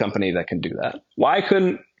the only company that can do that? Why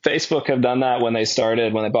couldn't Facebook have done that when they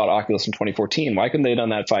bought Oculus in 2014? Why couldn't they have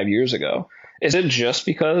done that 5 years ago? Is it just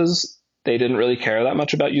because they didn't really care that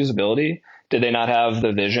much about usability? Did they not have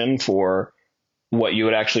the vision for what you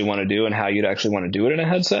would actually want to do and how you'd actually want to do it in a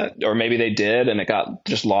headset? Or maybe they did and it got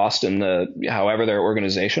just lost in however their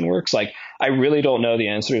organization works. Like, I really don't know the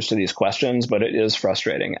answers to these questions, but it is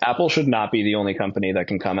frustrating. Apple should not be the only company that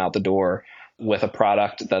can come out the door with a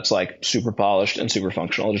product that's like super polished and super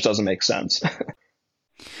functional. It just doesn't make sense.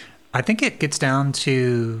 I think it gets down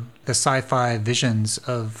to the sci-fi visions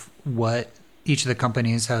of what each of the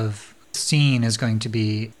companies have seen is going to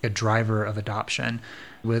be a driver of adoption.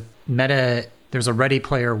 With Meta, there's a Ready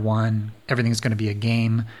Player One, everything's going to be a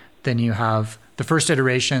game. Then you have the first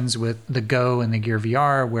iterations with the Go and the Gear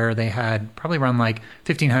VR, where they had probably around like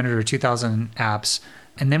 1,500 or 2,000 apps.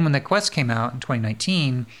 And then when the Quest came out in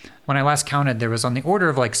 2019, when I last counted, there was on the order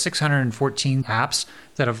of like 614 apps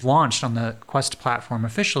that have launched on the Quest platform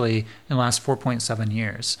officially in the last 4.7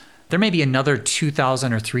 years. There may be another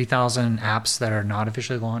 2,000 or 3,000 apps that are not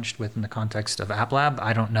officially launched within the context of App Lab.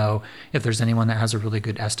 I don't know if there's anyone that has a really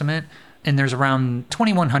good estimate. And there's around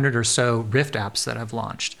 2,100 or so Rift apps that have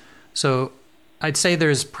launched. So I'd say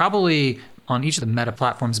there's probably on each of the Meta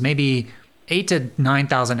platforms, maybe 8,000 to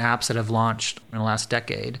 9,000 apps that have launched in the last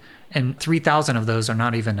decade. And 3,000 of those are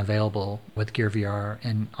not even available with Gear VR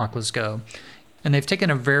and Oculus Go. And they've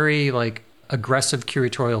taken a very like aggressive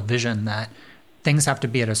curatorial vision that things have to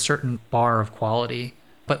be at a certain bar of quality.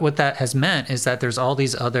 But what that has meant is that there's all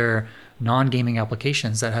these other non-gaming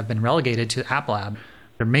applications that have been relegated to App Lab.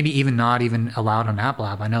 They're maybe even not even allowed on App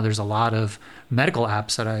Lab. I know there's a lot of medical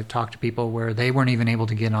apps that I've talked to people where they weren't even able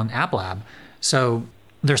to get on App Lab. So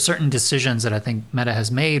there's certain decisions that I think Meta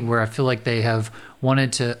has made where I feel like they have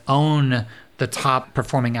wanted to own the top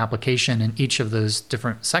performing application in each of those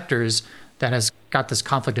different sectors that has got this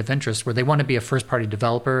conflict of interest where they want to be a first party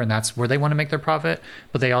developer and that's where they want to make their profit,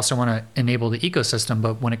 but they also want to enable the ecosystem.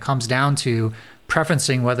 But when it comes down to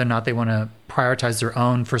preferencing whether or not they want to prioritize their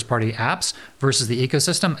own first party apps versus the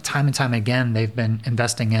ecosystem, time and time again, they've been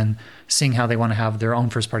investing in seeing how they want to have their own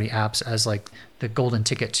first party apps as like the golden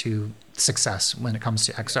ticket to success when it comes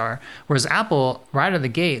to XR. Whereas Apple, right out of the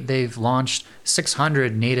gate, they've launched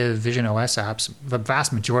 600 native Vision OS apps. The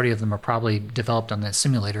vast majority of them are probably developed on the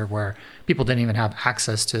simulator where people didn't even have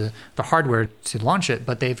access to the hardware to launch it,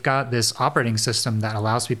 but they've got this operating system that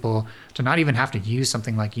allows people to not even have to use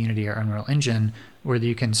something like Unity or Unreal Engine, where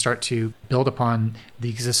you can start to build upon the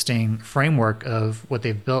existing framework of what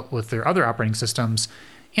they've built with their other operating systems.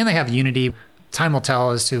 And they have Unity. Time will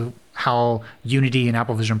tell as to how Unity and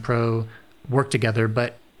Apple Vision Pro work together,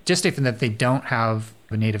 but just even that they don't have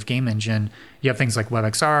a native game engine, you have things like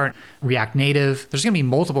WebXR, React Native. There's going to be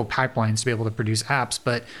multiple pipelines to be able to produce apps,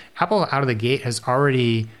 but Apple out of the gate has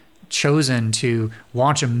already chosen to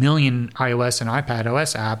launch 1 million iOS and iPad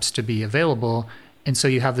OS apps to be available. And so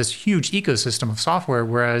you have this huge ecosystem of software,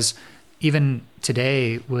 whereas even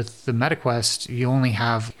today with the MetaQuest, you only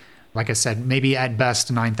have, like I said, maybe at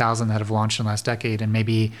best 9,000 that have launched in the last decade and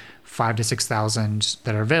maybe 5,000 to 6,000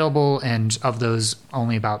 that are available. And of those,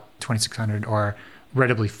 only about 2,600 are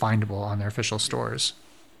readily findable on their official stores.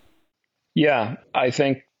 Yeah, I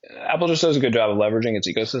think Apple just does a good job of leveraging its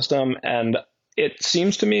ecosystem. And it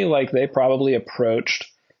seems to me like they probably approached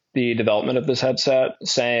the development of this headset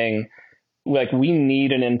saying, like, we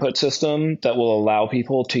need an input system that will allow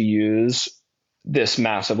people to use this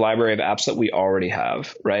massive library of apps that we already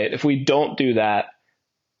have, right? If we don't do that,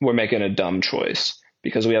 we're making a dumb choice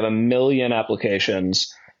because we have 1 million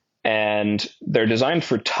applications and they're designed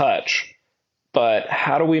for touch. But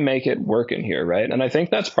how do we make it work in here, right? And I think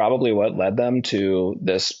that's probably what led them to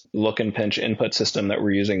this look and pinch input system that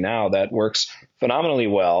we're using now that works phenomenally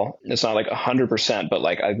well. It's not like 100%, but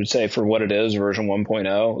like I would say for what it is, version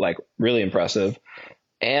 1.0, like really impressive.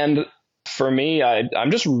 And for me,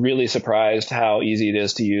 I'm just really surprised how easy it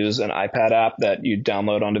is to use an iPad app that you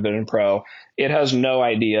download onto Vision Pro. It has no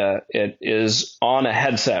idea it is on a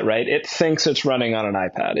headset, right? It thinks it's running on an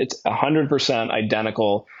iPad. It's 100%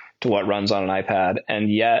 identical to what runs on an iPad.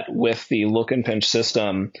 And yet with the look and pinch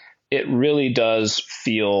system, it really does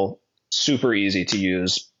feel super easy to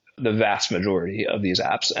use the vast majority of these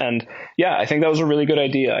apps. And yeah, I think that was a really good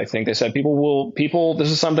idea. I think they said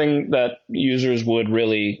this is something that users would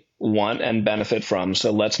really want and benefit from.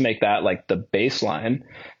 So let's make that like the baseline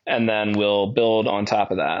and then we'll build on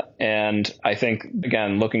top of that. And I think,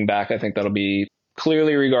 again, looking back, I think that'll be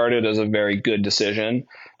clearly regarded as a very good decision.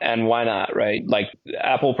 And why not, right? Like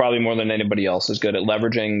Apple probably more than anybody else is good at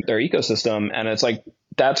leveraging their ecosystem. And it's like,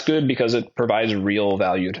 that's good because it provides real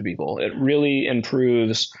value to people. It really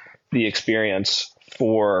improves the experience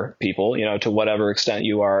for people, you know, to whatever extent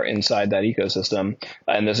you are inside that ecosystem.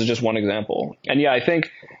 And this is just one example. And yeah, I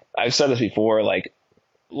think I've said this before, like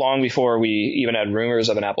long before we even had rumors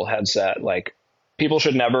of an Apple headset, like people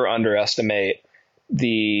should never underestimate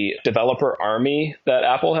the developer army that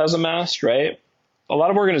Apple has amassed, right? A lot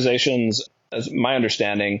of organizations, as my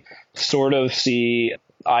understanding, sort of see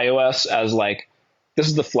iOS as like, this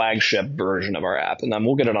is the flagship version of our app, and then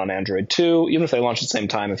we'll get it on Android too. Even if they launch at the same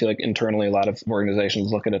time, I feel like internally a lot of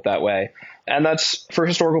organizations look at it that way. And that's for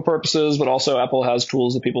historical purposes, but also Apple has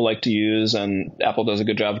tools that people like to use, and Apple does a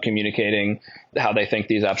good job of communicating how they think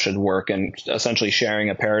these apps should work and essentially sharing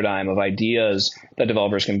a paradigm of ideas that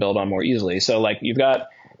developers can build on more easily. So like you've got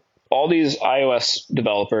all these iOS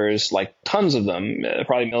developers, like tons of them,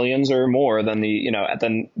 probably millions or more than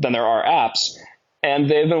than there are apps. And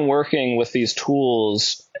they've been working with these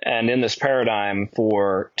tools and in this paradigm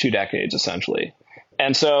for 2 decades, essentially.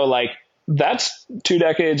 And so like that's 2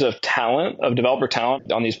 decades of talent, of developer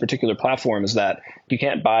talent on these particular platforms that you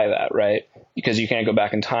can't buy that, right? Because you can't go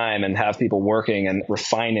back in time and have people working and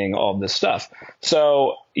refining all of this stuff.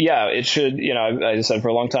 So yeah, it should, I said for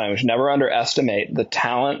a long time, we should never underestimate the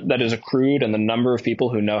talent that is accrued and the number of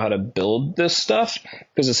people who know how to build this stuff.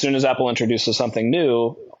 Because as soon as Apple introduces something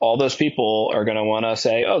new, all those people are going to want to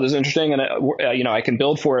say, oh, this is interesting. And, I can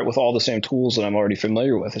build for it with all the same tools that I'm already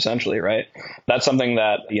familiar with, essentially, right? That's something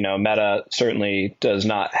that, Meta certainly does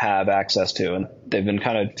not have access to. And they've been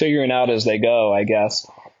kind of figuring out as they go, I guess.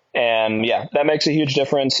 And yeah, that makes a huge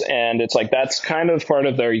difference. And it's like, that's kind of part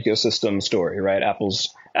of their ecosystem story, right?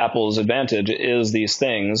 Apple's advantage is these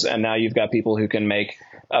things. And now you've got people who can make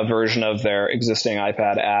a version of their existing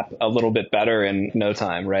iPad app a little bit better in no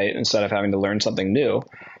time, right? Instead of having to learn something new.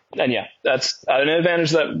 And yeah, that's an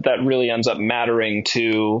advantage that really ends up mattering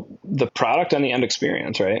to the product and the end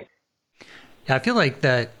experience, right? Yeah, I feel like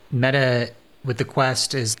that Meta with the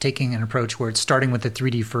Quest is taking an approach where it's starting with the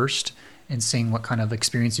 3D first and seeing what kind of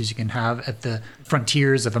experiences you can have at the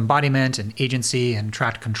frontiers of embodiment and agency and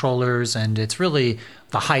tracked controllers. And it's really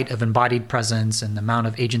the height of embodied presence and the amount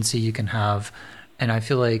of agency you can have. And I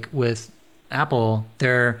feel like with Apple,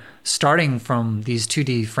 they're starting from these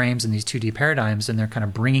 2D frames and these 2D paradigms, and they're kind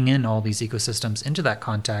of bringing in all these ecosystems into that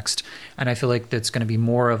context. And I feel like that's going to be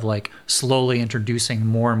more of like slowly introducing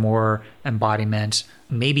more and more embodiment,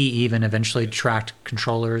 maybe even eventually tracked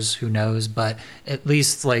controllers, who knows? But at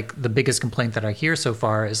least like the biggest complaint that I hear so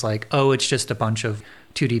far is like, oh, it's just a bunch of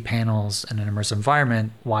 2D panels in an immersive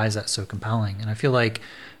environment. Why is that so compelling? And I feel like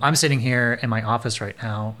I'm sitting here in my office right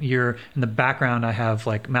now. You're in the background. I have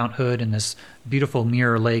like Mount Hood and this beautiful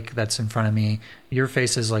mirror lake that's in front of me. Your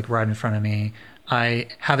face is like right in front of me. I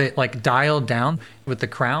have it like dialed down with the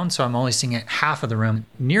crown, so I'm only seeing it half of the room.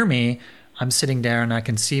 Near me, I'm sitting there and I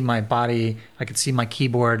can see my body. I can see my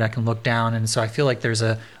keyboard. I can look down. And so I feel like there's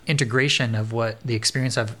a integration of what the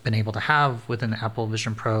experience I've been able to have within the Apple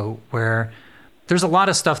Vision Pro, where there's a lot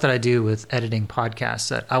of stuff that I do with editing podcasts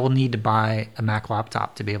that I will need to buy a Mac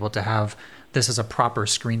laptop to be able to have this as a proper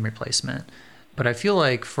screen replacement. But I feel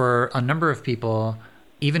like for a number of people,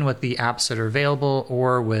 even with the apps that are available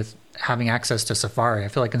or with having access to Safari, I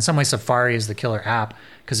feel like in some ways Safari is the killer app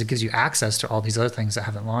because it gives you access to all these other things that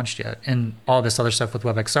haven't launched yet and all this other stuff with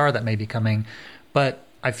WebXR that may be coming. But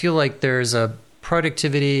I feel like there's a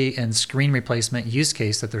productivity and screen replacement use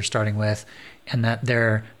case that they're starting with, and that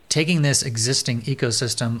they're taking this existing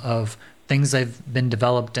ecosystem of things that have been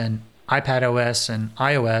developed in iPadOS and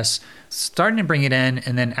iOS, starting to bring it in.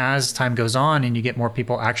 And then as time goes on and you get more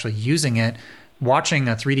people actually using it, watching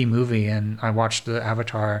a 3D movie, and I watched the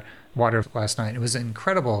Avatar Water last night. It was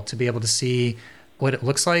incredible to be able to see what it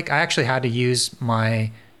looks like. I actually had to use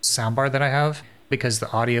my soundbar that I have because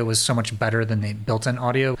the audio was so much better than the built-in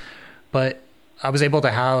audio. But I was able to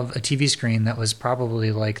have a TV screen that was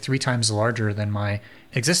probably like 3 times larger than my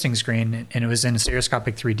existing screen, and it was in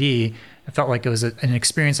stereoscopic 3D. It felt like it was an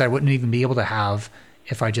experience I wouldn't even be able to have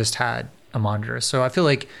if I just had a monitor. So I feel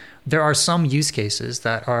like there are some use cases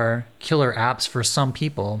that are killer apps for some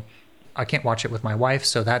people. I can't watch it with my wife,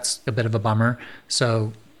 so that's a bit of a bummer.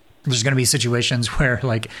 So there's going to be situations where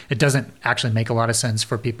like it doesn't actually make a lot of sense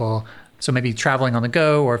for people. So maybe traveling on the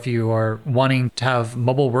go, or if you are wanting to have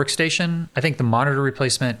mobile workstation, I think the monitor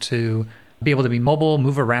replacement to be able to be mobile,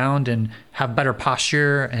 move around, and have better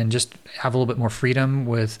posture and just have a little bit more freedom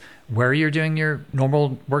with where you're doing your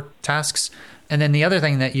normal work tasks. And then the other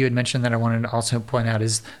thing that you had mentioned that I wanted to also point out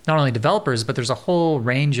is not only developers, but there's a whole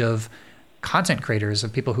range of content creators,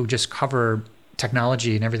 of people who just cover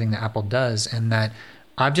technology and everything that Apple does. And that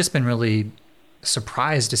I've just been really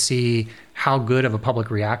surprised to see how good of a public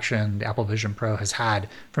reaction the Apple Vision Pro has had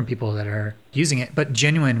from people that are using it, but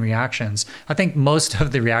genuine reactions. I think most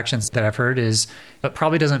of the reactions that I've heard is, it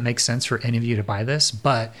probably doesn't make sense for any of you to buy this,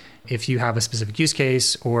 but if you have a specific use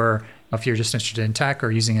case, or if you're just interested in tech or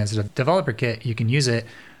using it as a developer kit, you can use it.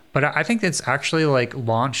 But I think it's actually like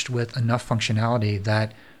launched with enough functionality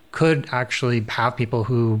that could actually have people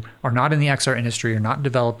who are not in the XR industry or not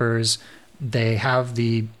developers. They have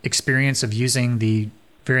the experience of using the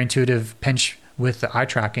very intuitive pinch with the eye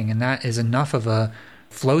tracking, and that is enough of a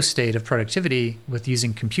flow state of productivity with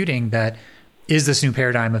using computing that is this new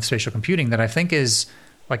paradigm of spatial computing that I think is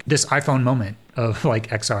like this iPhone moment of like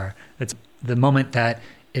XR. It's the moment that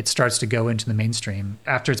it starts to go into the mainstream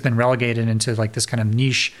after it's been relegated into like this kind of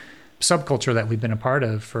niche subculture that we've been a part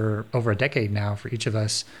of for over a decade now for each of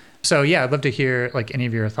us. So yeah, I'd love to hear like any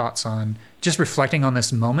of your thoughts on just reflecting on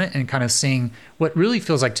this moment and kind of seeing what really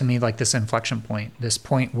feels like to me like this inflection point, this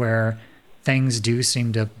point where things do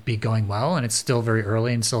seem to be going well, and it's still very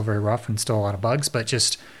early and still very rough and still a lot of bugs, but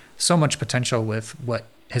just so much potential with what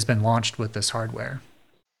has been launched with this hardware.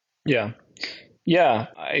 Yeah.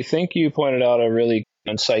 I think you pointed out a really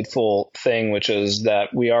insightful thing, which is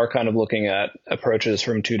that we are kind of looking at approaches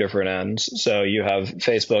from two different ends. So you have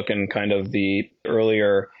Facebook, and kind of the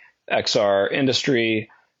earlier XR industry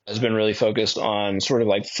has been really focused on sort of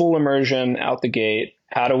like full immersion out the gate.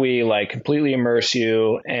 How do we like completely immerse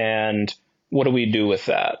you, and what do we do with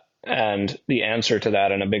that? And the answer to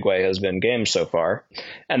that in a big way has been games so far.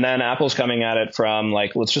 And then Apple's coming at it from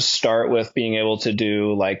like, let's just start with being able to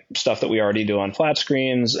do like stuff that we already do on flat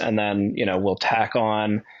screens. And then, we'll tack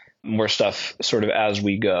on more stuff sort of as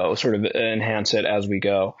we go, sort of enhance it as we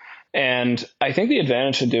go. And I think the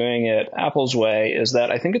advantage of doing it Apple's way is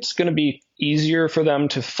that I think it's going to be easier for them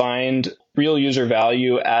to find real user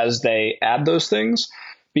value as they add those things.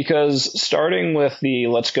 Because starting with the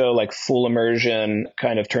let's go like full immersion,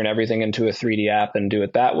 kind of turn everything into a 3D app and do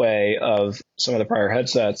it that way of some of the prior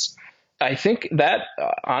headsets, I think that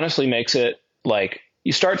honestly makes it like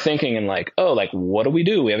you start thinking and like, oh, like what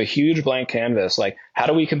do? We have a huge blank canvas. Like, how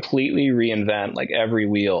do we completely reinvent like every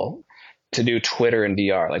wheel to do Twitter and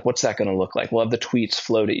VR? Like, what's that going to look like? We'll have the tweets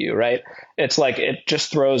float at you, right? It's like it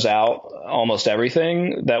just throws out almost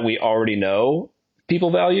everything that we already know people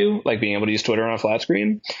value, like being able to use Twitter on a flat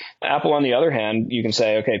screen. Apple, on the other hand, you can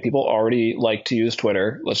say, okay, people already like to use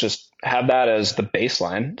Twitter. Let's just have that as the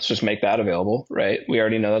baseline. Let's just make that available, right? We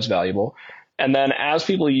already know that's valuable. And then as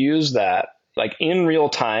people use that, like in real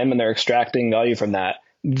time, and they're extracting value from that,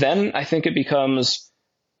 then I think it becomes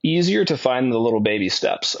easier to find the little baby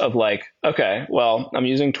steps of like, okay, well, I'm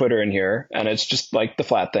using Twitter in here and it's just like the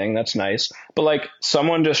flat thing. That's nice. But like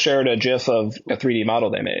someone just shared a GIF of a 3D model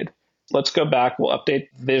they made. Let's go back. We'll update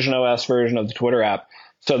Vision OS version of the Twitter app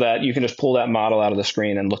so that you can just pull that model out of the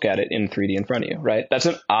screen and look at it in 3D in front of you, right? That's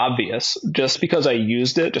an obvious, just because I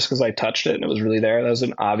used it, just because I touched it and it was really there, that was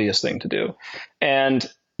an obvious thing to do. And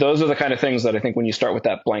those are the kind of things that I think when you start with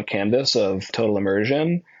that blank canvas of total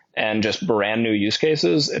immersion and just brand new use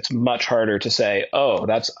cases, it's much harder to say, oh,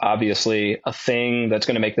 that's obviously a thing that's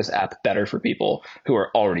going to make this app better for people who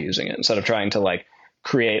are already using it, instead of trying to like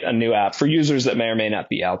create a new app for users that may or may not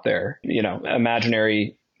be out there,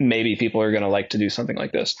 imaginary. Maybe people are going to like to do something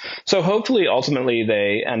like this. So hopefully, ultimately,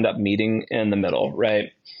 they end up meeting in the middle, right?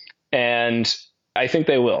 And I think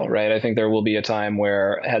they will, right? I think there will be a time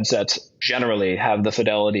where headsets generally have the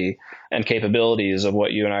fidelity and capabilities of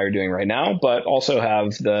what you and I are doing right now, but also have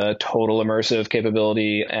the total immersive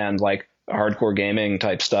capability and like hardcore gaming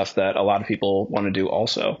type stuff that a lot of people want to do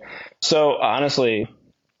also. So honestly,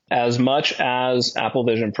 as much as Apple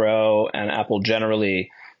Vision Pro and Apple generally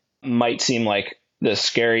might seem like this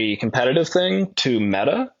scary competitive thing to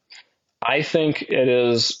Meta, I think it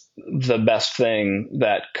is the best thing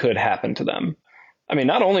that could happen to them. I mean,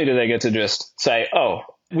 not only do they get to just say, oh,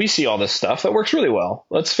 we see all this stuff that works really well.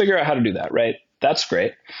 Let's figure out how to do that, right? That's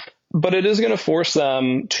great. But it is going to force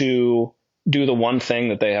them to do the one thing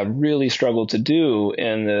that they have really struggled to do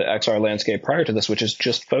in the XR landscape prior to this, which is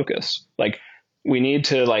just focus. Like, we need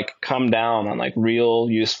to like come down on like real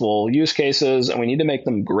useful use cases, and we need to make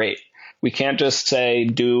them great. We can't just say,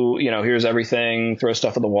 here's everything, throw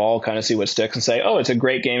stuff at the wall, kind of see what sticks, and say, oh, it's a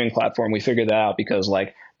great gaming platform. We figured that out because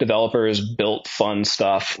like developers built fun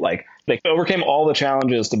stuff. Like they overcame all the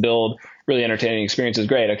challenges to build really entertaining experiences.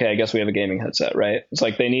 Great. Okay, I guess we have a gaming headset, right? It's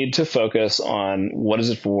like they need to focus on what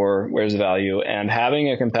is it for, where's the value, and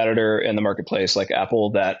having a competitor in the marketplace like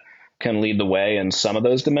Apple that can lead the way in some of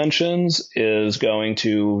those dimensions is going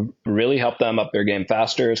to really help them up their game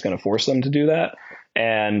faster. It's going to force them to do that.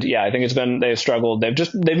 And yeah, I think they've struggled.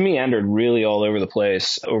 They've meandered really all over the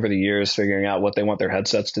place over the years, figuring out what they want their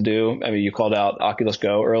headsets to do. I mean, you called out Oculus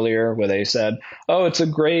Go earlier, where they said, oh, it's a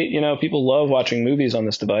great, people love watching movies on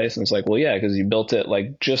this device. And it's like, well, yeah, because you built it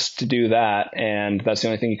like just to do that. And that's the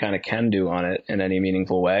only thing you kind of can do on it in any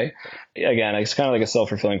meaningful way. Again, it's kind of like a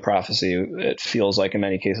self-fulfilling prophecy. It feels like in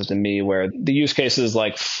many cases to me, where the use cases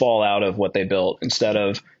like fall out of what they built instead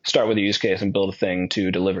of start with a use case and build a thing to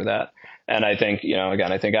deliver that. And I think,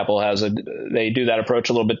 I think Apple they do that approach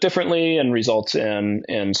a little bit differently and results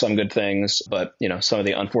in some good things, but, some of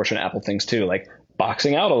the unfortunate Apple things too, like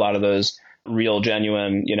boxing out a lot of those real,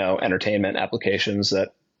 genuine, entertainment applications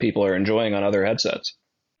that people are enjoying on other headsets.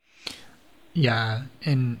 Yeah.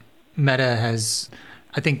 And Meta has,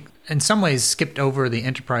 I think, in some ways skipped over the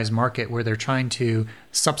enterprise market where they're trying to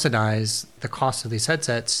subsidize the cost of these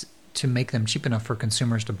headsets to make them cheap enough for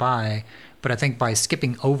consumers to buy. But I think by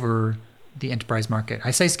skipping over the enterprise market,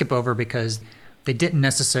 I say skip over because they didn't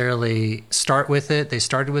necessarily start with it. They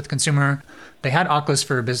started with consumer. They had Oculus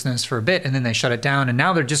for Business for a bit, and then they shut it down. And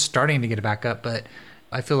now they're just starting to get it back up. But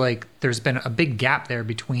I feel like there's been a big gap there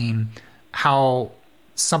between how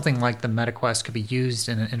something like the Meta Quest could be used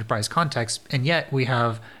in an enterprise context. And yet we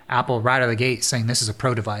have Apple right out of the gate saying this is a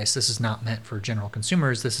pro device. This is not meant for general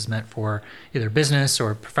consumers. This is meant for either business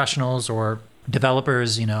or professionals or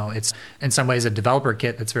developers. It's in some ways a developer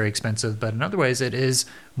kit that's very expensive, but in other ways it is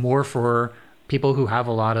more for people who have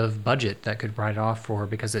a lot of budget that could write it off for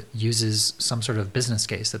because it uses some sort of business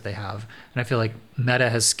case that they have. And I feel like Meta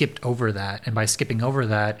has skipped over that. And by skipping over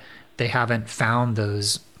that, they haven't found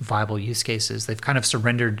those viable use cases. They've kind of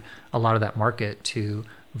surrendered a lot of that market to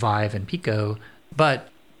Vive and Pico. But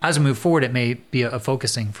as we move forward, it may be a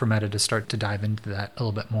focusing for Meta to start to dive into that a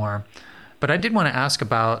little bit more. But I did want to ask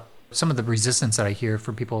about some of the resistance that I hear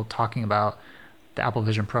from people talking about the Apple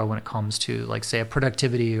Vision Pro when it comes to, like, say, a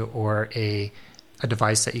productivity or a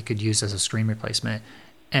device that you could use as a screen replacement.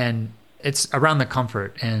 And it's around the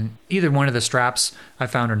comfort. And either one of the straps I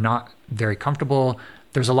found are not very comfortable.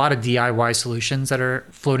 There's a lot of DIY solutions that are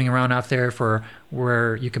floating around out there for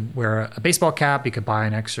where you could wear a baseball cap, you could buy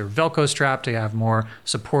an extra Velcro strap to have more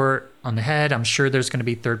support on the head. I'm sure there's going to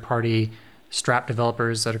be third-party strap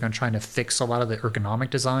developers that are going to try to fix a lot of the ergonomic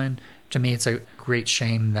design. To me, it's a great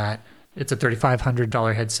shame that it's a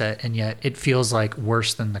 $3,500 headset, and yet it feels like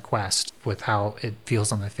worse than the Quest with how it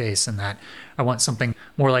feels on my face, and that I want something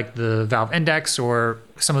more like the Valve Index or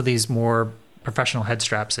some of these more professional head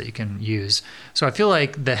straps that you can use. So I feel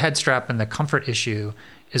like the head strap and the comfort issue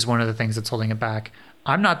is one of the things that's holding it back.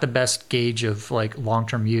 I'm not the best gauge of like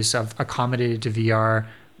long-term use. I've accommodated to VR.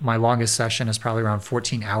 My longest session is probably around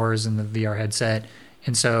 14 hours in the VR headset.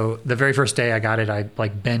 And so the very first day I got it, I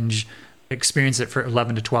like binge experienced it for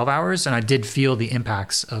 11 to 12 hours, and I did feel the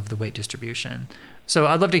impacts of the weight distribution. So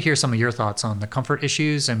I'd love to hear some of your thoughts on the comfort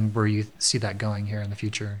issues and where you see that going here in the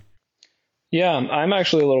future. Yeah, I'm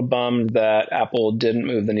actually a little bummed that Apple didn't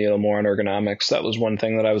move the needle more on ergonomics. That was one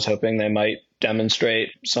thing that I was hoping they might demonstrate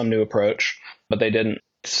some new approach, but they didn't.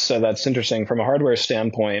 So that's interesting. From a hardware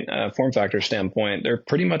standpoint, form factor standpoint, they're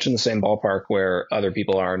pretty much in the same ballpark where other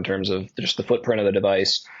people are in terms of just the footprint of the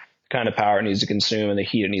device, the kind of power it needs to consume, and the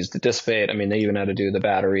heat it needs to dissipate. I mean, they even had to do the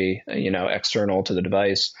battery, external to the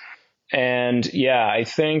device. And yeah, I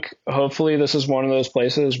think hopefully this is one of those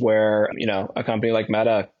places where, a company like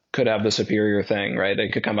Meta could have the superior thing, right? They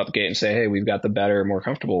could come out the gate and say, hey, we've got the better, more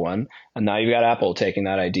comfortable one. And now you've got Apple taking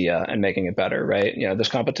that idea and making it better, right? This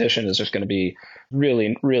competition is just going to be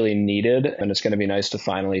really, really needed. And it's going to be nice to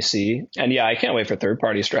finally see. And yeah, I can't wait for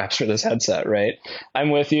third-party straps for this headset, right? I'm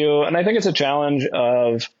with you. And I think it's a challenge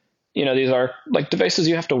of, these are like devices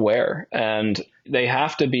you have to wear, and they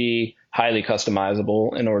have to be highly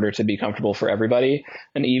customizable in order to be comfortable for everybody.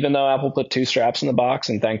 And even though Apple put 2 straps in the box,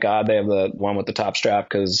 and thank God they have the one with the top strap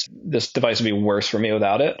because this device would be worse for me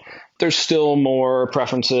without it, there's still more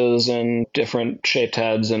preferences and different shaped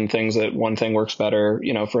heads and things that one thing works better,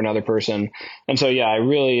 for another person. And so, yeah, I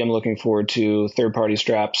really am looking forward to third-party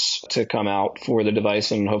straps to come out for the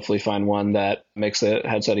device and hopefully find one that makes the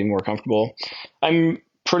headset even more comfortable. I'm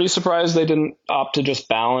pretty surprised they didn't opt to just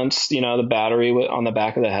balance, the battery on the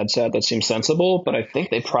back of the headset. That seems sensible, but I think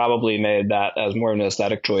they probably made that as more of an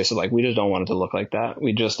aesthetic choice of like, we just don't want it to look like that.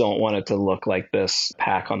 We just don't want it to look like this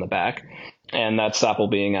pack on the back. And that's Apple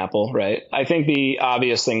being Apple, right? I think the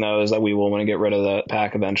obvious thing, though, is that we will want to get rid of the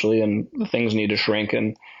pack eventually, and the things need to shrink.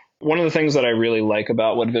 And one of the things that I really like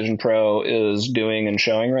about what Vision Pro is doing and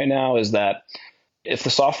showing right now is that if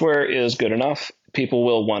the software is good enough, people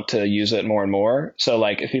will want to use it more and more. So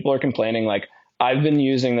like if people are complaining, like I've been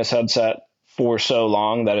using this headset for so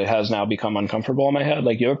long that it has now become uncomfortable in my head,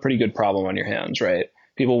 like you have a pretty good problem on your hands, right?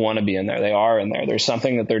 People want to be in there. They are in there. There's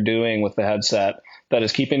something that they're doing with the headset that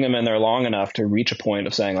is keeping them in there long enough to reach a point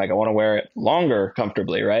of saying, like, I want to wear it longer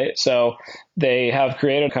comfortably, right? So they have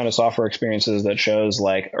created kind of software experiences that shows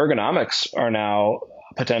like ergonomics are now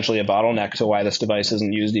potentially a bottleneck to why this device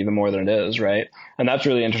isn't used even more than it is, right? And that's a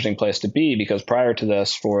really interesting place to be, because prior to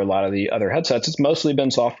this, for a lot of the other headsets, it's mostly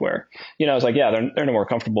been software. It's like, yeah, they're no more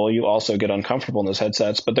comfortable. You also get uncomfortable in those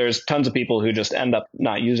headsets, but there's tons of people who just end up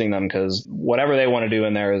not using them because whatever they want to do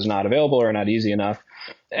in there is not available or not easy enough.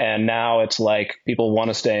 And now it's like people want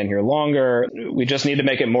to stay in here longer. We just need to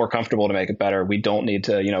make it more comfortable to make it better. We don't need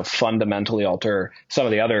to, fundamentally alter some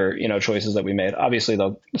of the other, choices that we made. Obviously,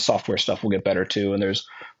 the software stuff will get better too, and there's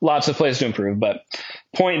lots of places to improve. But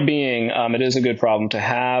point being, it is a good problem to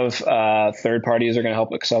have. Third parties are going to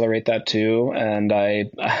help accelerate that too. And I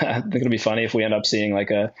think it'll be funny if we end up seeing like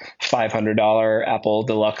a $500 Apple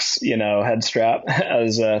Deluxe, head strap,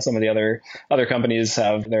 as some of the other companies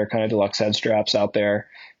have their kind of deluxe head straps out there.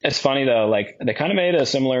 It's funny though, like they kind of made a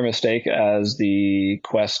similar mistake as the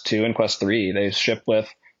Quest 2 and Quest 3. They ship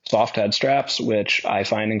with soft head straps, which I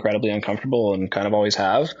find incredibly uncomfortable and kind of always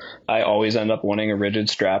have. I always end up wanting a rigid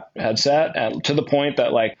strap headset, to the point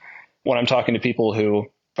that like when I'm talking to people who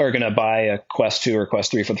are going to buy a Quest 2 or Quest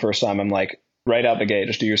 3 for the first time, I'm like, right out the gate,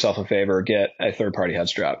 just do yourself a favor, get a third-party head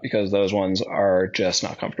strap, because those ones are just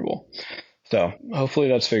not comfortable. So hopefully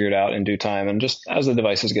that's figured out in due time. And just as the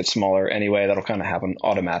devices get smaller anyway, that'll kind of happen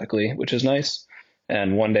automatically, which is nice.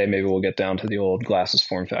 And one day maybe we'll get down to the old glasses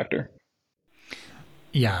form factor.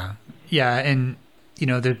 Yeah. Yeah. And,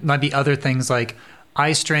 there might be other things like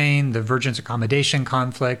eye strain, the divergence accommodation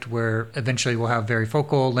conflict, where eventually we'll have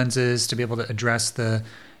varifocal lenses to be able to address the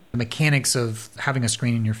mechanics of having a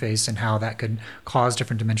screen in your face and how that could cause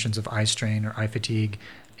different dimensions of eye strain or eye fatigue.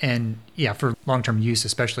 And yeah, for long-term use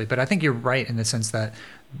especially. But I think you're right in the sense that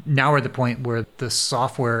now we're at the point where the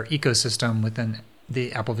software ecosystem within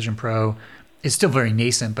the Apple Vision Pro is still very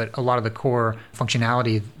nascent, but a lot of the core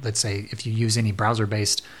functionality, let's say if you use any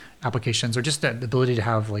browser-based applications, or just the ability to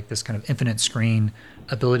have like this kind of infinite screen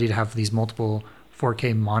ability to have these multiple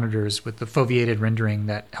 4K monitors with the foveated rendering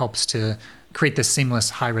that helps to create this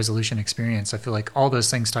seamless high resolution experience. I feel like all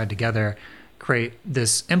those things tied together create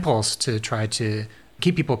this impulse to try to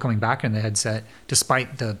keep people coming back in the headset,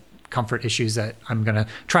 despite the comfort issues that I'm going to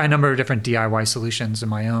try a number of different DIY solutions in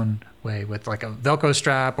my own way with like a Velcro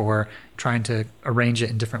strap, or trying to arrange it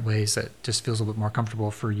in different ways that just feels a little bit more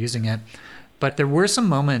comfortable for using it. But there were some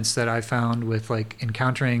moments that I found with like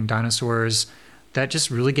encountering dinosaurs that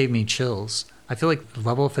just really gave me chills. I feel like the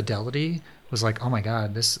level of fidelity was like, oh my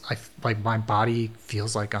God, like my body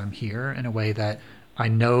feels like I'm here in a way that I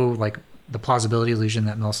know, like the plausibility illusion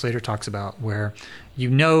that Mel Slater talks about, where you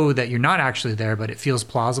know that you're not actually there, but it feels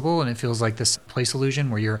plausible and it feels like this place illusion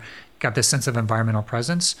where you're got this sense of environmental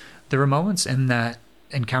presence. There were moments in that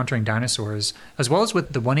encountering dinosaurs, as well as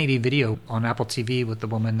with the 180 video on Apple TV with the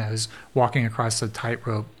woman that was walking across the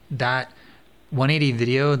tightrope. That 180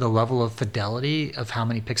 video, the level of fidelity of how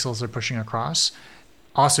many pixels they're pushing across,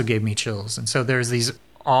 also gave me chills. And so there's these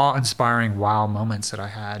awe-inspiring wow moments that I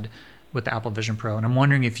had with the Apple Vision Pro. And I'm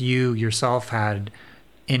wondering if you yourself had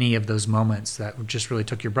any of those moments that just really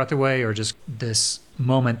took your breath away, or just this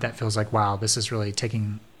moment that feels like, wow, this is really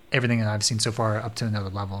taking everything that I've seen so far up to another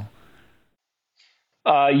level.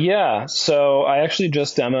 Yeah. So I actually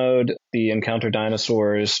just demoed the Encounter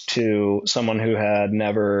Dinosaurs to someone who had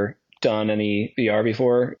never done any VR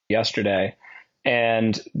before yesterday.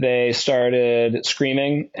 And they started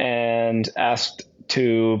screaming and asked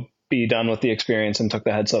to be done with the experience and took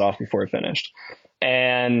the headset off before it finished.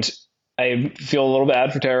 And I feel a little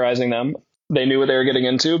bad for terrorizing them. They knew what they were getting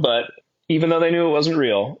into, but even though they knew it wasn't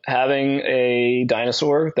real, having a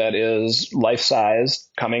dinosaur that is life-sized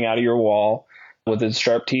coming out of your wall with its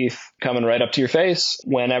sharp teeth coming right up to your face,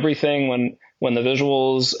 when the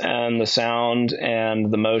visuals and the sound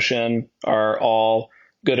and the motion are all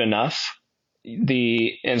good enough,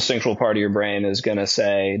 the instinctual part of your brain is going to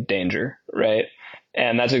say danger, right?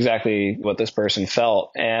 And that's exactly what this person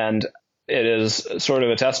felt. And it is sort of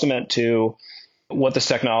a testament to what this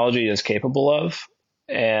technology is capable of.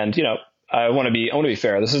 And, I want to be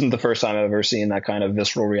fair. This isn't the first time I've ever seen that kind of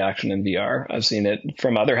visceral reaction in VR. I've seen it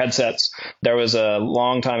from other headsets. There was a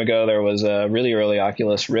long time ago, there was a really early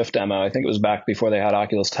Oculus Rift demo. I think it was back before they had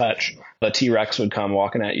Oculus Touch. The T-Rex would come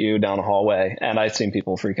walking at you down a hallway. And I've seen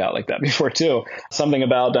people freak out like that before too. Something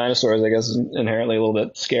about dinosaurs, I guess, is inherently a little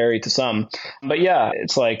bit scary to some. But yeah,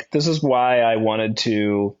 it's like, this is why I wanted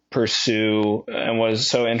to pursue and was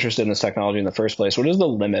so interested in this technology in the first place. What is the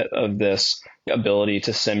limit of this ability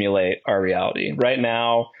to simulate our reality? Right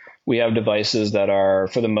now, we have devices that are,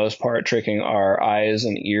 for the most part, tricking our eyes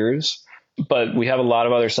and ears, but we have a lot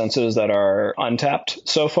of other senses that are untapped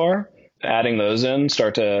so far. Adding those in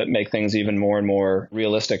start to make things even more and more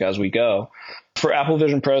realistic as we go. For Apple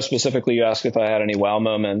Vision Pro specifically, you asked if I had any wow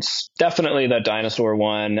moments. Definitely that dinosaur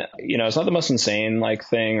one. It's not the most insane like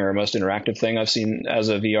thing or most interactive thing I've seen as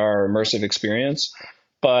a VR immersive experience,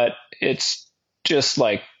 but it's just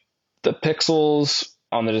like the pixels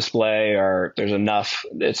on the display there's enough.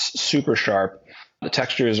 It's super sharp. The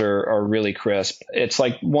textures are really crisp. It's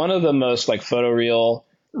like one of the most like photoreal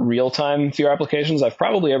real-time VR applications I've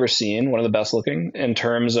probably ever seen, one of the best looking in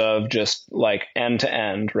terms of just like end to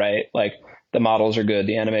end, right? Like the models are good,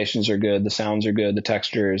 the animations are good, the sounds are good, the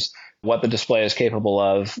textures, what the display is capable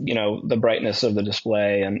of, the brightness of the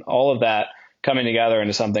display and all of that coming together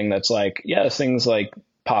into something that's like, yeah, this thing's like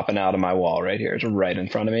popping out of my wall right here. It's right in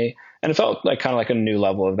front of me. And it felt like kind of like a new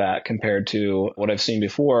level of that compared to what I've seen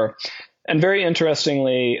before. And very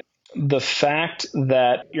interestingly, the fact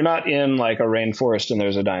that you're not in like a rainforest and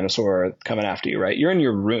there's a dinosaur coming after you, right? You're in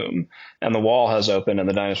your room and the wall has opened and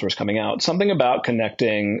the dinosaur's coming out. Something about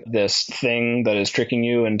connecting this thing that is tricking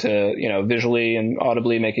you into, visually and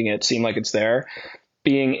audibly making it seem like it's there,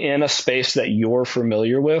 being in a space that you're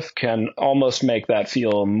familiar with can almost make that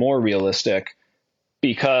feel more realistic,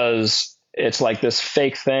 because it's like this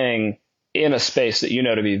fake thing in a space that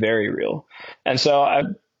to be very real. And so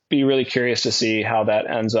I'd be really curious to see how that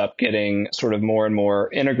ends up getting sort of more and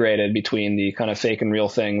more integrated between the kind of fake and real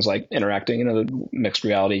things like interacting, the mixed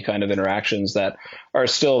reality kind of interactions that are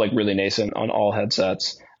still like really nascent on all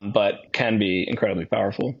headsets, but can be incredibly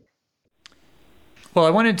powerful. Well, I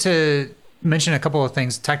wanted to mention a couple of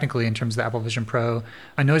things technically in terms of the Apple Vision Pro.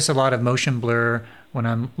 I noticed a lot of motion blur when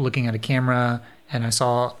I'm looking at a camera, and I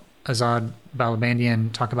saw Azad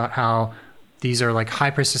Balabandian talk about how these are like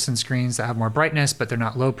high persistence screens that have more brightness, but they're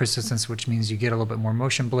not low persistence, which means you get a little bit more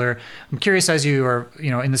motion blur. I'm curious, as you are,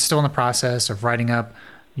 still in the process of writing up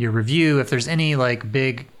your review, if there's any like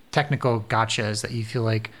big technical gotchas that you feel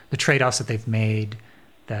like the trade-offs that they've made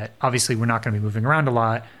that obviously we're not going to be moving around a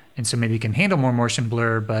lot. And so maybe you can handle more motion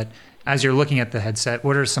blur. But as you're looking at the headset,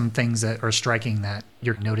 what are some things that are striking that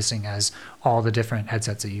you're noticing as all the different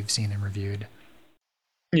headsets that you've seen and reviewed?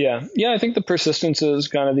 Yeah. I think the persistence is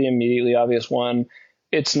kind of the immediately obvious one.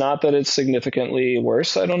 It's not that it's significantly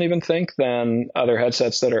worse, I don't even think, than other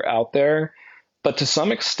headsets that are out there. But to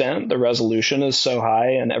some extent, the resolution is so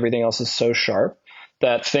high and everything else is so sharp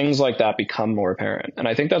that things like that become more apparent. And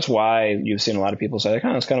I think that's why you've seen a lot of people say,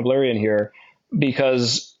 it's kind of blurry in here,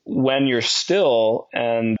 because when you're still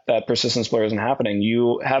and that persistence blur isn't happening,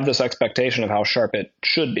 you have this expectation of how sharp it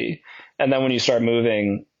should be. And then when you start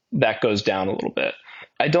moving, that goes down a little bit.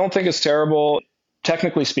 I don't think it's terrible.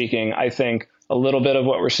 Technically speaking, I think a little bit of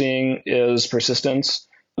what we're seeing is persistence,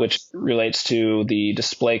 which relates to the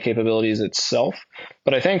display capabilities itself.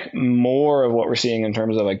 But I think more of what we're seeing in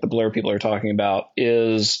terms of like the blur people are talking about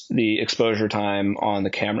is the exposure time on the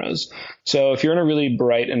cameras. So if you're in a really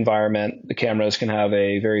bright environment, the cameras can have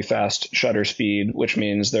a very fast shutter speed, which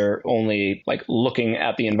means they're only like looking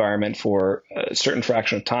at the environment for a certain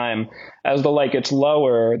fraction of time. As the light gets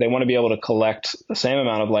lower, they want to be able to collect the same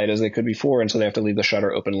amount of light as they could before, and so they have to leave the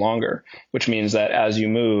shutter open longer, which means that as you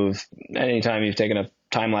move, anytime you've taken a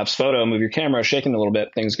time-lapse photo, move your camera, shaking a little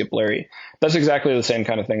bit, things get blurry. That's exactly the same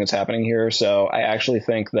kind of thing that's happening here. So I actually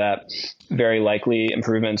think that very likely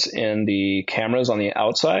improvements in the cameras on the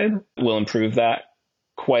outside will improve that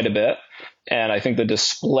quite a bit. And I think the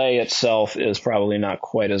display itself is probably not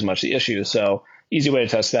quite as much the issue. So easy way to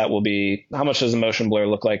test that will be, how much does the motion blur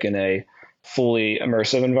look like in a fully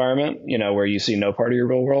immersive environment, where you see no part of your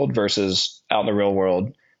real world versus out in the real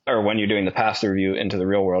world, or when you're doing the pass-through view into the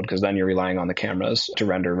real world, because then you're relying on the cameras to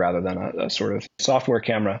render rather than a sort of software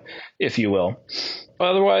camera, if you will.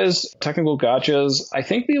 Otherwise, technical gotchas, I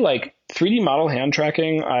think the 3D model hand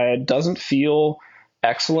tracking doesn't feel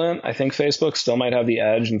excellent. I think Facebook still might have the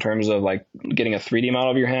edge in terms of getting a 3D model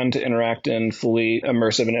of your hand to interact in fully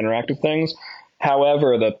immersive and interactive things.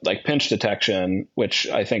 However, the pinch detection, which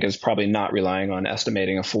I think is probably not relying on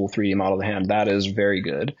estimating a full 3D model of the hand, that is very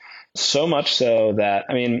good. So much so that,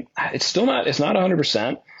 it's not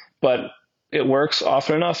 100%, but it works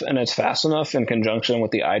often enough and it's fast enough in conjunction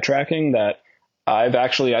with the eye tracking that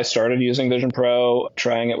I started using Vision Pro,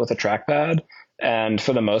 trying it with a trackpad, and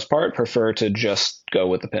for the most part prefer to just go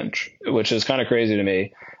with the pinch, which is kind of crazy to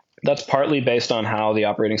me. That's partly based on how the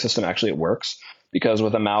operating system actually works, because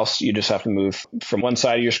with a mouse, you just have to move from one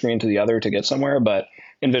side of your screen to the other to get somewhere. But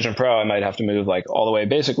in Vision Pro, I might have to move all the way,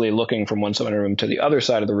 basically looking from one side of the room to the other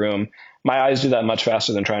side of the room. My eyes do that much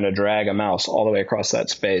faster than trying to drag a mouse all the way across that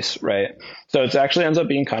space, right? So it actually ends up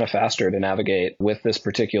being kind of faster to navigate with this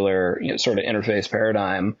particular sort of interface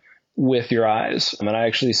paradigm with your eyes. And I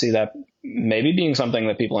actually see that maybe being something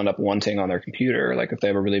that people end up wanting on their computer. Like if they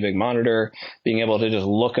have a really big monitor, being able to just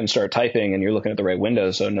look and start typing and you're looking at the right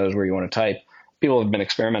window so it knows where you want to type. People have been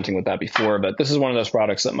experimenting with that before, but this is one of those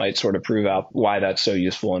products that might sort of prove out why that's so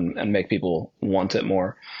useful and make people want it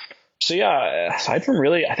more. So yeah, aside from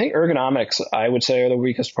really, I think ergonomics, I would say, are the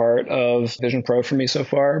weakest part of Vision Pro for me so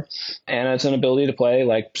far. And it's an ability to play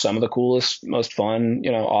some of the coolest, most fun,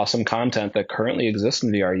 awesome content that currently exists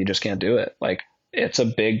in VR. You just can't do it. It's a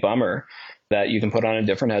big bummer that you can put on a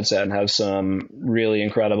different headset and have some really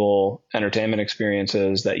incredible entertainment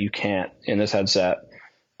experiences that you can't in this headset.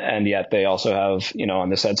 And yet they also have, on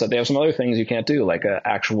this headset, they have some other things you can't do, like an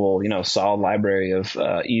actual, solid library of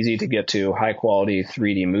easy to get to high quality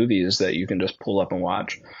 3D movies that you can just pull up and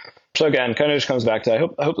watch. So again, kind of just comes back to,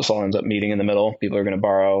 I hope this all ends up meeting in the middle. People are going to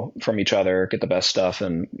borrow from each other, get the best stuff.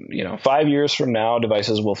 And, 5 years from now,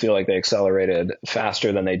 devices will feel like they accelerated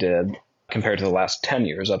faster than they did compared to the last 10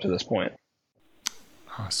 years up to this point.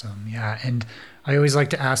 Awesome. Yeah. And I always like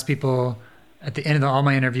to ask people at the end of all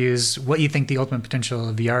my interviews what you think the ultimate potential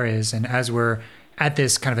of VR is. And as we're at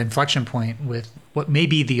this kind of inflection point with what may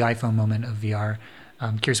be the iPhone moment of VR,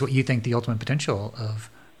 I'm curious what you think the ultimate potential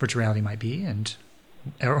of virtual reality might be,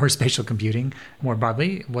 or spatial computing more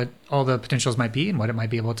broadly, what all the potentials might be and what it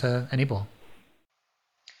might be able to enable.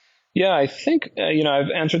 Yeah, I think,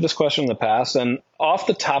 I've answered this question in the past, and off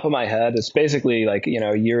the top of my head, it's basically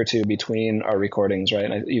a year or two between our recordings, right?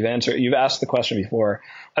 And you've asked the question before.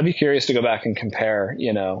 I'd be curious to go back and compare,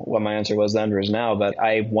 what my answer was then versus now. But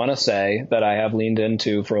I want to say that I have leaned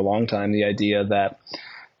into for a long time the idea that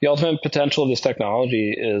the ultimate potential of this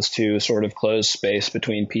technology is to sort of close space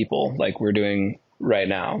between people like we're doing right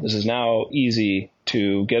now. This is now easy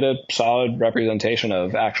to get a solid representation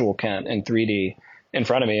of actual Kent in 3D in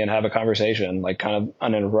front of me and have a conversation, kind of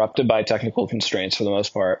uninterrupted by technical constraints for the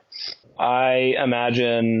most part. I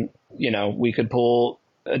imagine, we could pull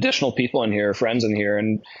additional people in here, friends in here,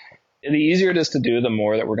 and the easier it is to do, the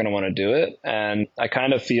more that we're going to want to do it. And I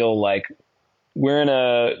kind of feel like we're in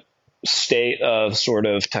a state of sort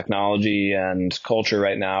of technology and culture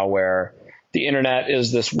right now where the internet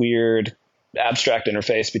is this weird abstract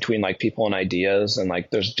interface between like people and ideas. And like,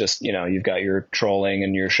 there's just, you've got your trolling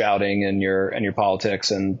and your shouting and your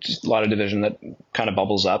politics and just a lot of division that kind of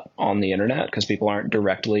bubbles up on the internet because people aren't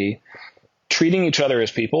directly treating each other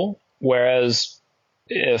as people. Whereas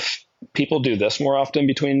if people do this more often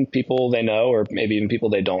between people they know, or maybe even people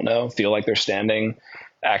they don't know, feel like they're standing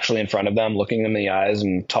actually in front of them, looking them in the eyes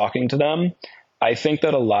and talking to them, I think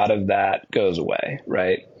that a lot of that goes away,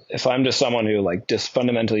 right? If I'm just someone who like just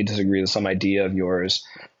fundamentally disagrees with some idea of yours,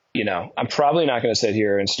 I'm probably not going to sit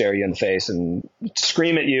here and stare you in the face and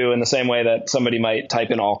scream at you in the same way that somebody might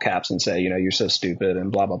type in all caps and say, you're so stupid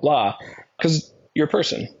and blah, blah, blah, because you're a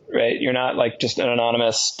person, right? You're not like just an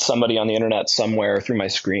anonymous somebody on the internet somewhere through my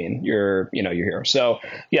screen. You're here. So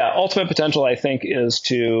yeah, ultimate potential, I think, is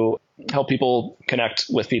to help people connect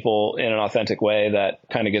with people in an authentic way that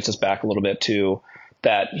kind of gets us back a little bit to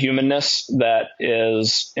that humanness that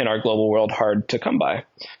is in our global world hard to come by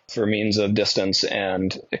for means of distance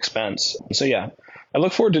and expense. So yeah, I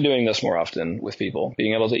look forward to doing this more often with people,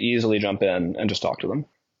 being able to easily jump in and just talk to them.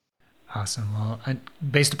 Awesome. Well,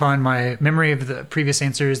 based upon my memory of the previous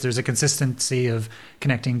answers, there's a consistency of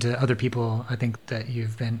connecting to other people. I think that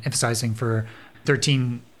you've been emphasizing for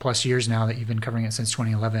 13 plus years now that you've been covering it since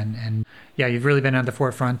 2011. And yeah, you've really been at the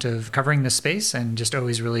forefront of covering this space, and just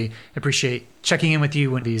always really appreciate checking in with you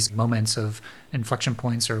when these moments of inflection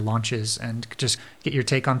points or launches, and just get your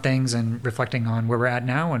take on things and reflecting on where we're at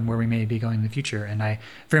now and where we may be going in the future. And I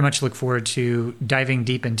very much look forward to diving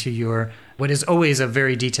deep into your, what is always a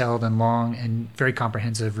very detailed and long and very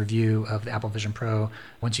comprehensive review of the Apple Vision Pro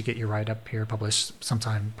once you get your write-up here published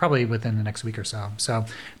sometime, probably within the next week or so. So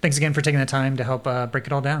thanks again for taking the time to help break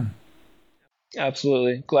it all down.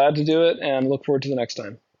 Absolutely. Glad to do it and look forward to the next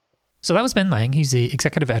time. So that was Ben Lang. He's the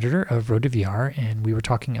executive editor of Road to VR, and we were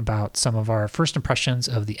talking about some of our first impressions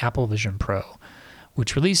of the Apple Vision Pro,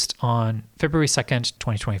 which released on February 2nd,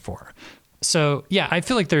 2024. So yeah, I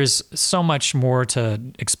feel like there's so much more to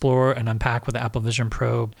explore and unpack with the Apple Vision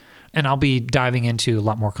Pro, and I'll be diving into a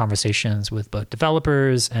lot more conversations with both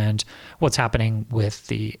developers and what's happening with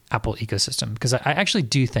the Apple ecosystem, because I actually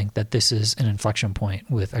do think that this is an inflection point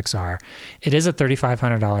with XR. It is a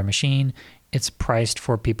 $3,500 machine. It's priced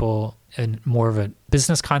for people in more of a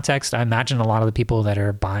business context. I imagine a lot of the people that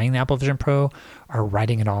are buying the Apple Vision Pro are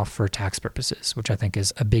writing it off for tax purposes, which I think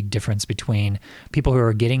is a big difference between people who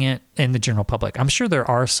are getting it and the general public. I'm sure there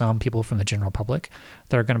are some people from the general public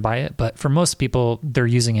that are going to buy it, but for most people, they're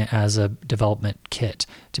using it as a development kit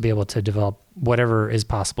to be able to develop whatever is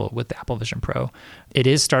possible with the Apple Vision Pro. It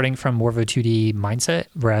is starting from more of a 2D mindset,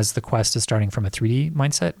 whereas the Quest is starting from a 3D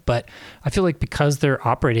mindset. But I feel like because they're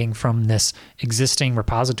operating from this existing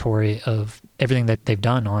repository of everything that they've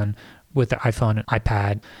done on with the iPhone and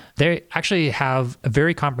iPad, they actually have a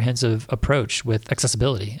very comprehensive approach with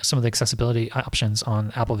accessibility. Some of the accessibility options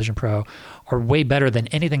on Apple Vision Pro are way better than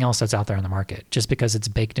anything else that's out there on the market, just because it's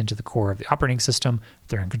baked into the core of the operating system.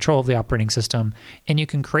 They're in control of the operating system, and you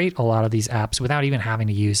can create a lot of these apps without even having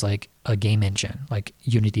to use like a game engine like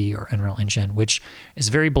Unity or Unreal Engine, which is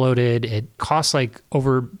very bloated. It costs like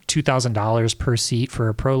over $2,000 per seat for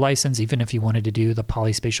a pro license, even if you wanted to do the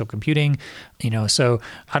polyspatial computing, so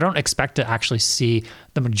I don't expect to actually see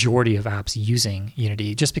the majority of apps using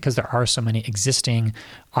Unity, just because there are so many existing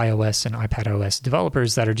iOS and iPadOS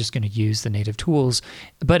developers that are just going to use the native tools,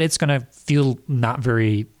 but it's going to feel not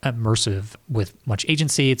very immersive with much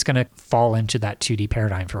agency. It's going to fall into that 2D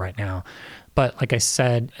paradigm for right now. But like I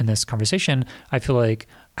said in this conversation, I feel like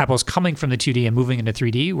Apple's coming from the 2D and moving into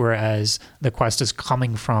 3D, whereas the Quest is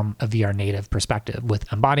coming from a VR native perspective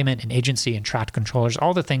with embodiment and agency and tracked controllers,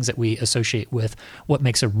 all the things that we associate with what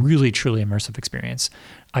makes a really, truly immersive experience.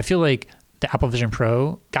 I feel like the Apple Vision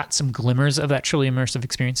Pro got some glimmers of that truly immersive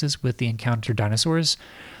experiences with the Encounter Dinosaurs,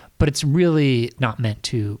 but it's really not meant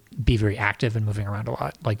to be very active and moving around a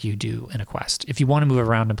lot like you do in a Quest. If you want to move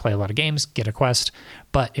around and play a lot of games, get a Quest.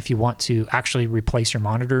 But if you want to actually replace your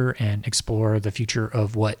monitor and explore the future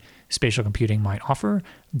of what spatial computing might offer,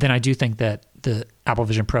 then I do think that the Apple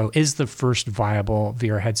Vision Pro is the first viable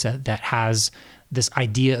VR headset that has this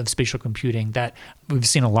idea of spatial computing that we've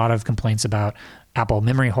seen a lot of complaints about Apple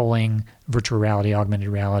memory holding, virtual reality, augmented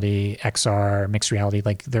reality, XR, mixed reality.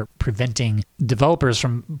 Like they're preventing developers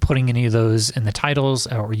from putting any of those in the titles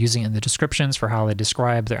or using it in the descriptions for how they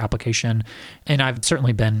describe their application. And I've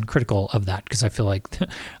certainly been critical of that because I feel like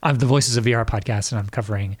I'm the Voices of VR podcast and I'm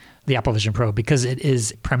covering the Apple Vision Pro because it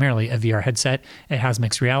is primarily a VR headset. It has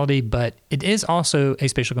mixed reality, but it is also a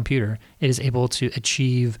spatial computer. It is able to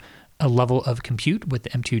achieve a level of compute with the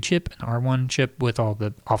M2 chip and R1 chip with all the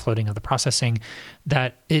offloading of the processing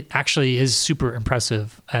that it actually is super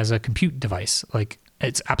impressive as a compute device. Like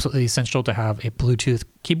it's absolutely essential to have a Bluetooth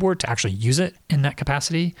keyboard to actually use it in that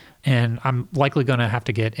capacity. And I'm likely going to have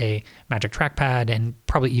to get a Magic Trackpad and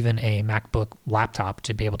probably even a MacBook laptop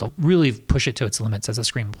to be able to really push it to its limits as a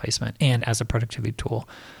screen replacement and as a productivity tool.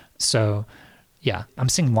 So yeah, I'm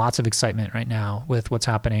seeing lots of excitement right now with what's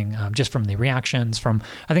happening just from the reactions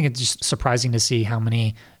I think it's just surprising to see how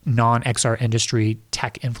many non-XR industry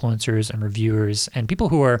tech influencers and reviewers and people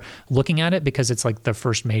who are looking at it because it's like the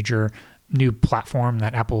first major new platform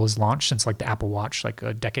that Apple has launched since like the Apple Watch like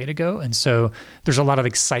a decade ago. And so there's a lot of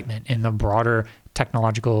excitement in the broader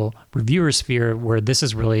technological reviewer sphere where this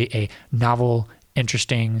is really a novel,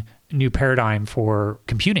 interesting new paradigm for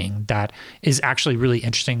computing that is actually really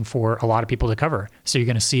interesting for a lot of people to cover. So you're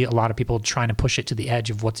going to see a lot of people trying to push it to the edge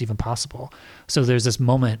of what's even possible. So there's this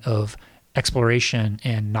moment of exploration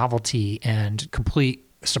and novelty and complete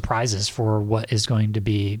surprises for what is going to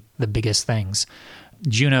be the biggest things.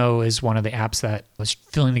 Juno is one of the apps that was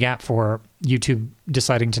filling the gap for YouTube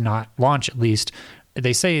deciding to not launch, at least.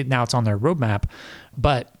 They say now it's on their roadmap,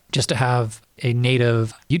 but just to have a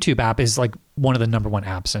native YouTube app is like one of the number one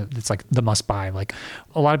apps. It's like the must buy. Like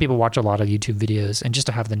a lot of people watch a lot of YouTube videos and just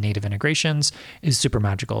to have the native integrations is super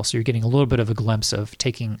magical. So you're getting a little bit of a glimpse of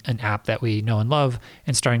taking an app that we know and love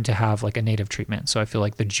and starting to have like a native treatment. So I feel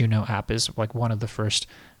like the Juno app is like one of the first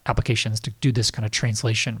applications to do this kind of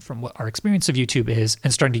translation from what our experience of YouTube is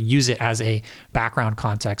and starting to use it as a background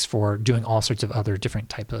context for doing all sorts of other different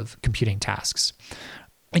type of computing tasks.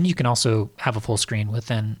 And you can also have a full screen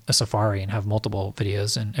within a Safari and have multiple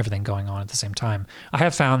videos and everything going on at the same time. I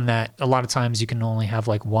have found that a lot of times you can only have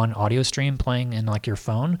like one audio stream playing in like your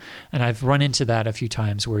phone. And I've run into that a few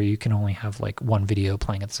times where you can only have like one video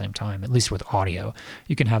playing at the same time, at least with audio.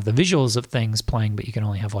 You can have the visuals of things playing, but you can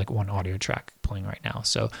only have like one audio track playing right now.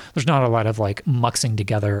 So there's not a lot of like muxing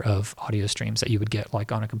together of audio streams that you would get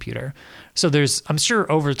like on a computer. So I'm sure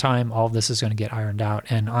over time, all of this is going to get ironed out.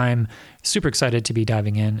 And I'm super excited to be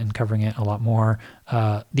diving in and covering it a lot more.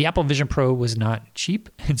 The Apple Vision Pro was not cheap.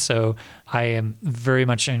 And so I am very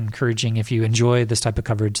much encouraging if you enjoy this type of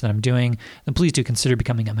coverage that I'm doing, then please do consider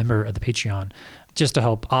becoming a member of the Patreon just to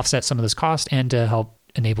help offset some of this cost and to help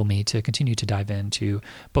enable me to continue to dive into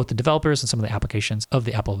both the developers and some of the applications of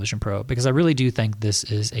the Apple Vision Pro, because I really do think this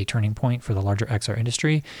is a turning point for the larger XR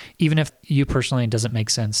industry. Even if you personally, it doesn't make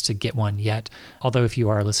sense to get one yet, although if you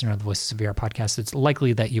are a listener of the Voices of VR podcast, it's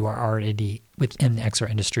likely that you are already within the XR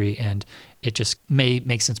industry and it just may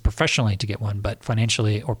make sense professionally to get one, but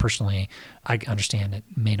financially or personally, I understand it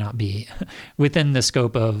may not be within the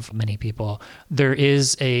scope of many people. There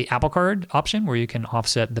is a Apple Card option where you can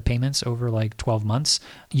offset the payments over like 12 months.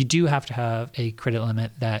 You do have to have a credit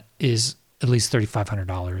limit that is at least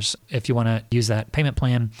 $3,500 if you want to use that payment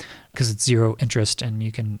plan because it's zero interest and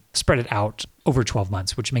you can spread it out over 12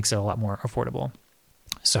 months, which makes it a lot more affordable.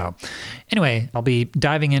 So anyway, I'll be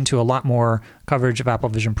diving into a lot more coverage of Apple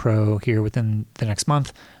Vision Pro here within the next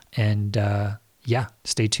month. And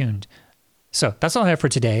stay tuned. So that's all I have for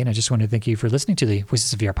today. And I just want to thank you for listening to the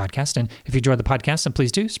Voices of VR podcast. And if you enjoyed the podcast, then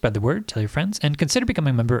please do spread the word, tell your friends, and consider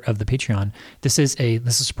becoming a member of the Patreon. This is a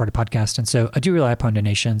listener-supported podcast. And so I do rely upon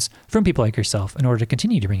donations from people like yourself in order to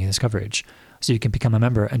continue to bring you this coverage. So you can become a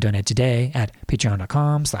member and donate today at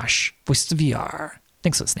patreon.com/voicesofvr.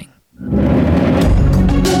 Thanks for listening.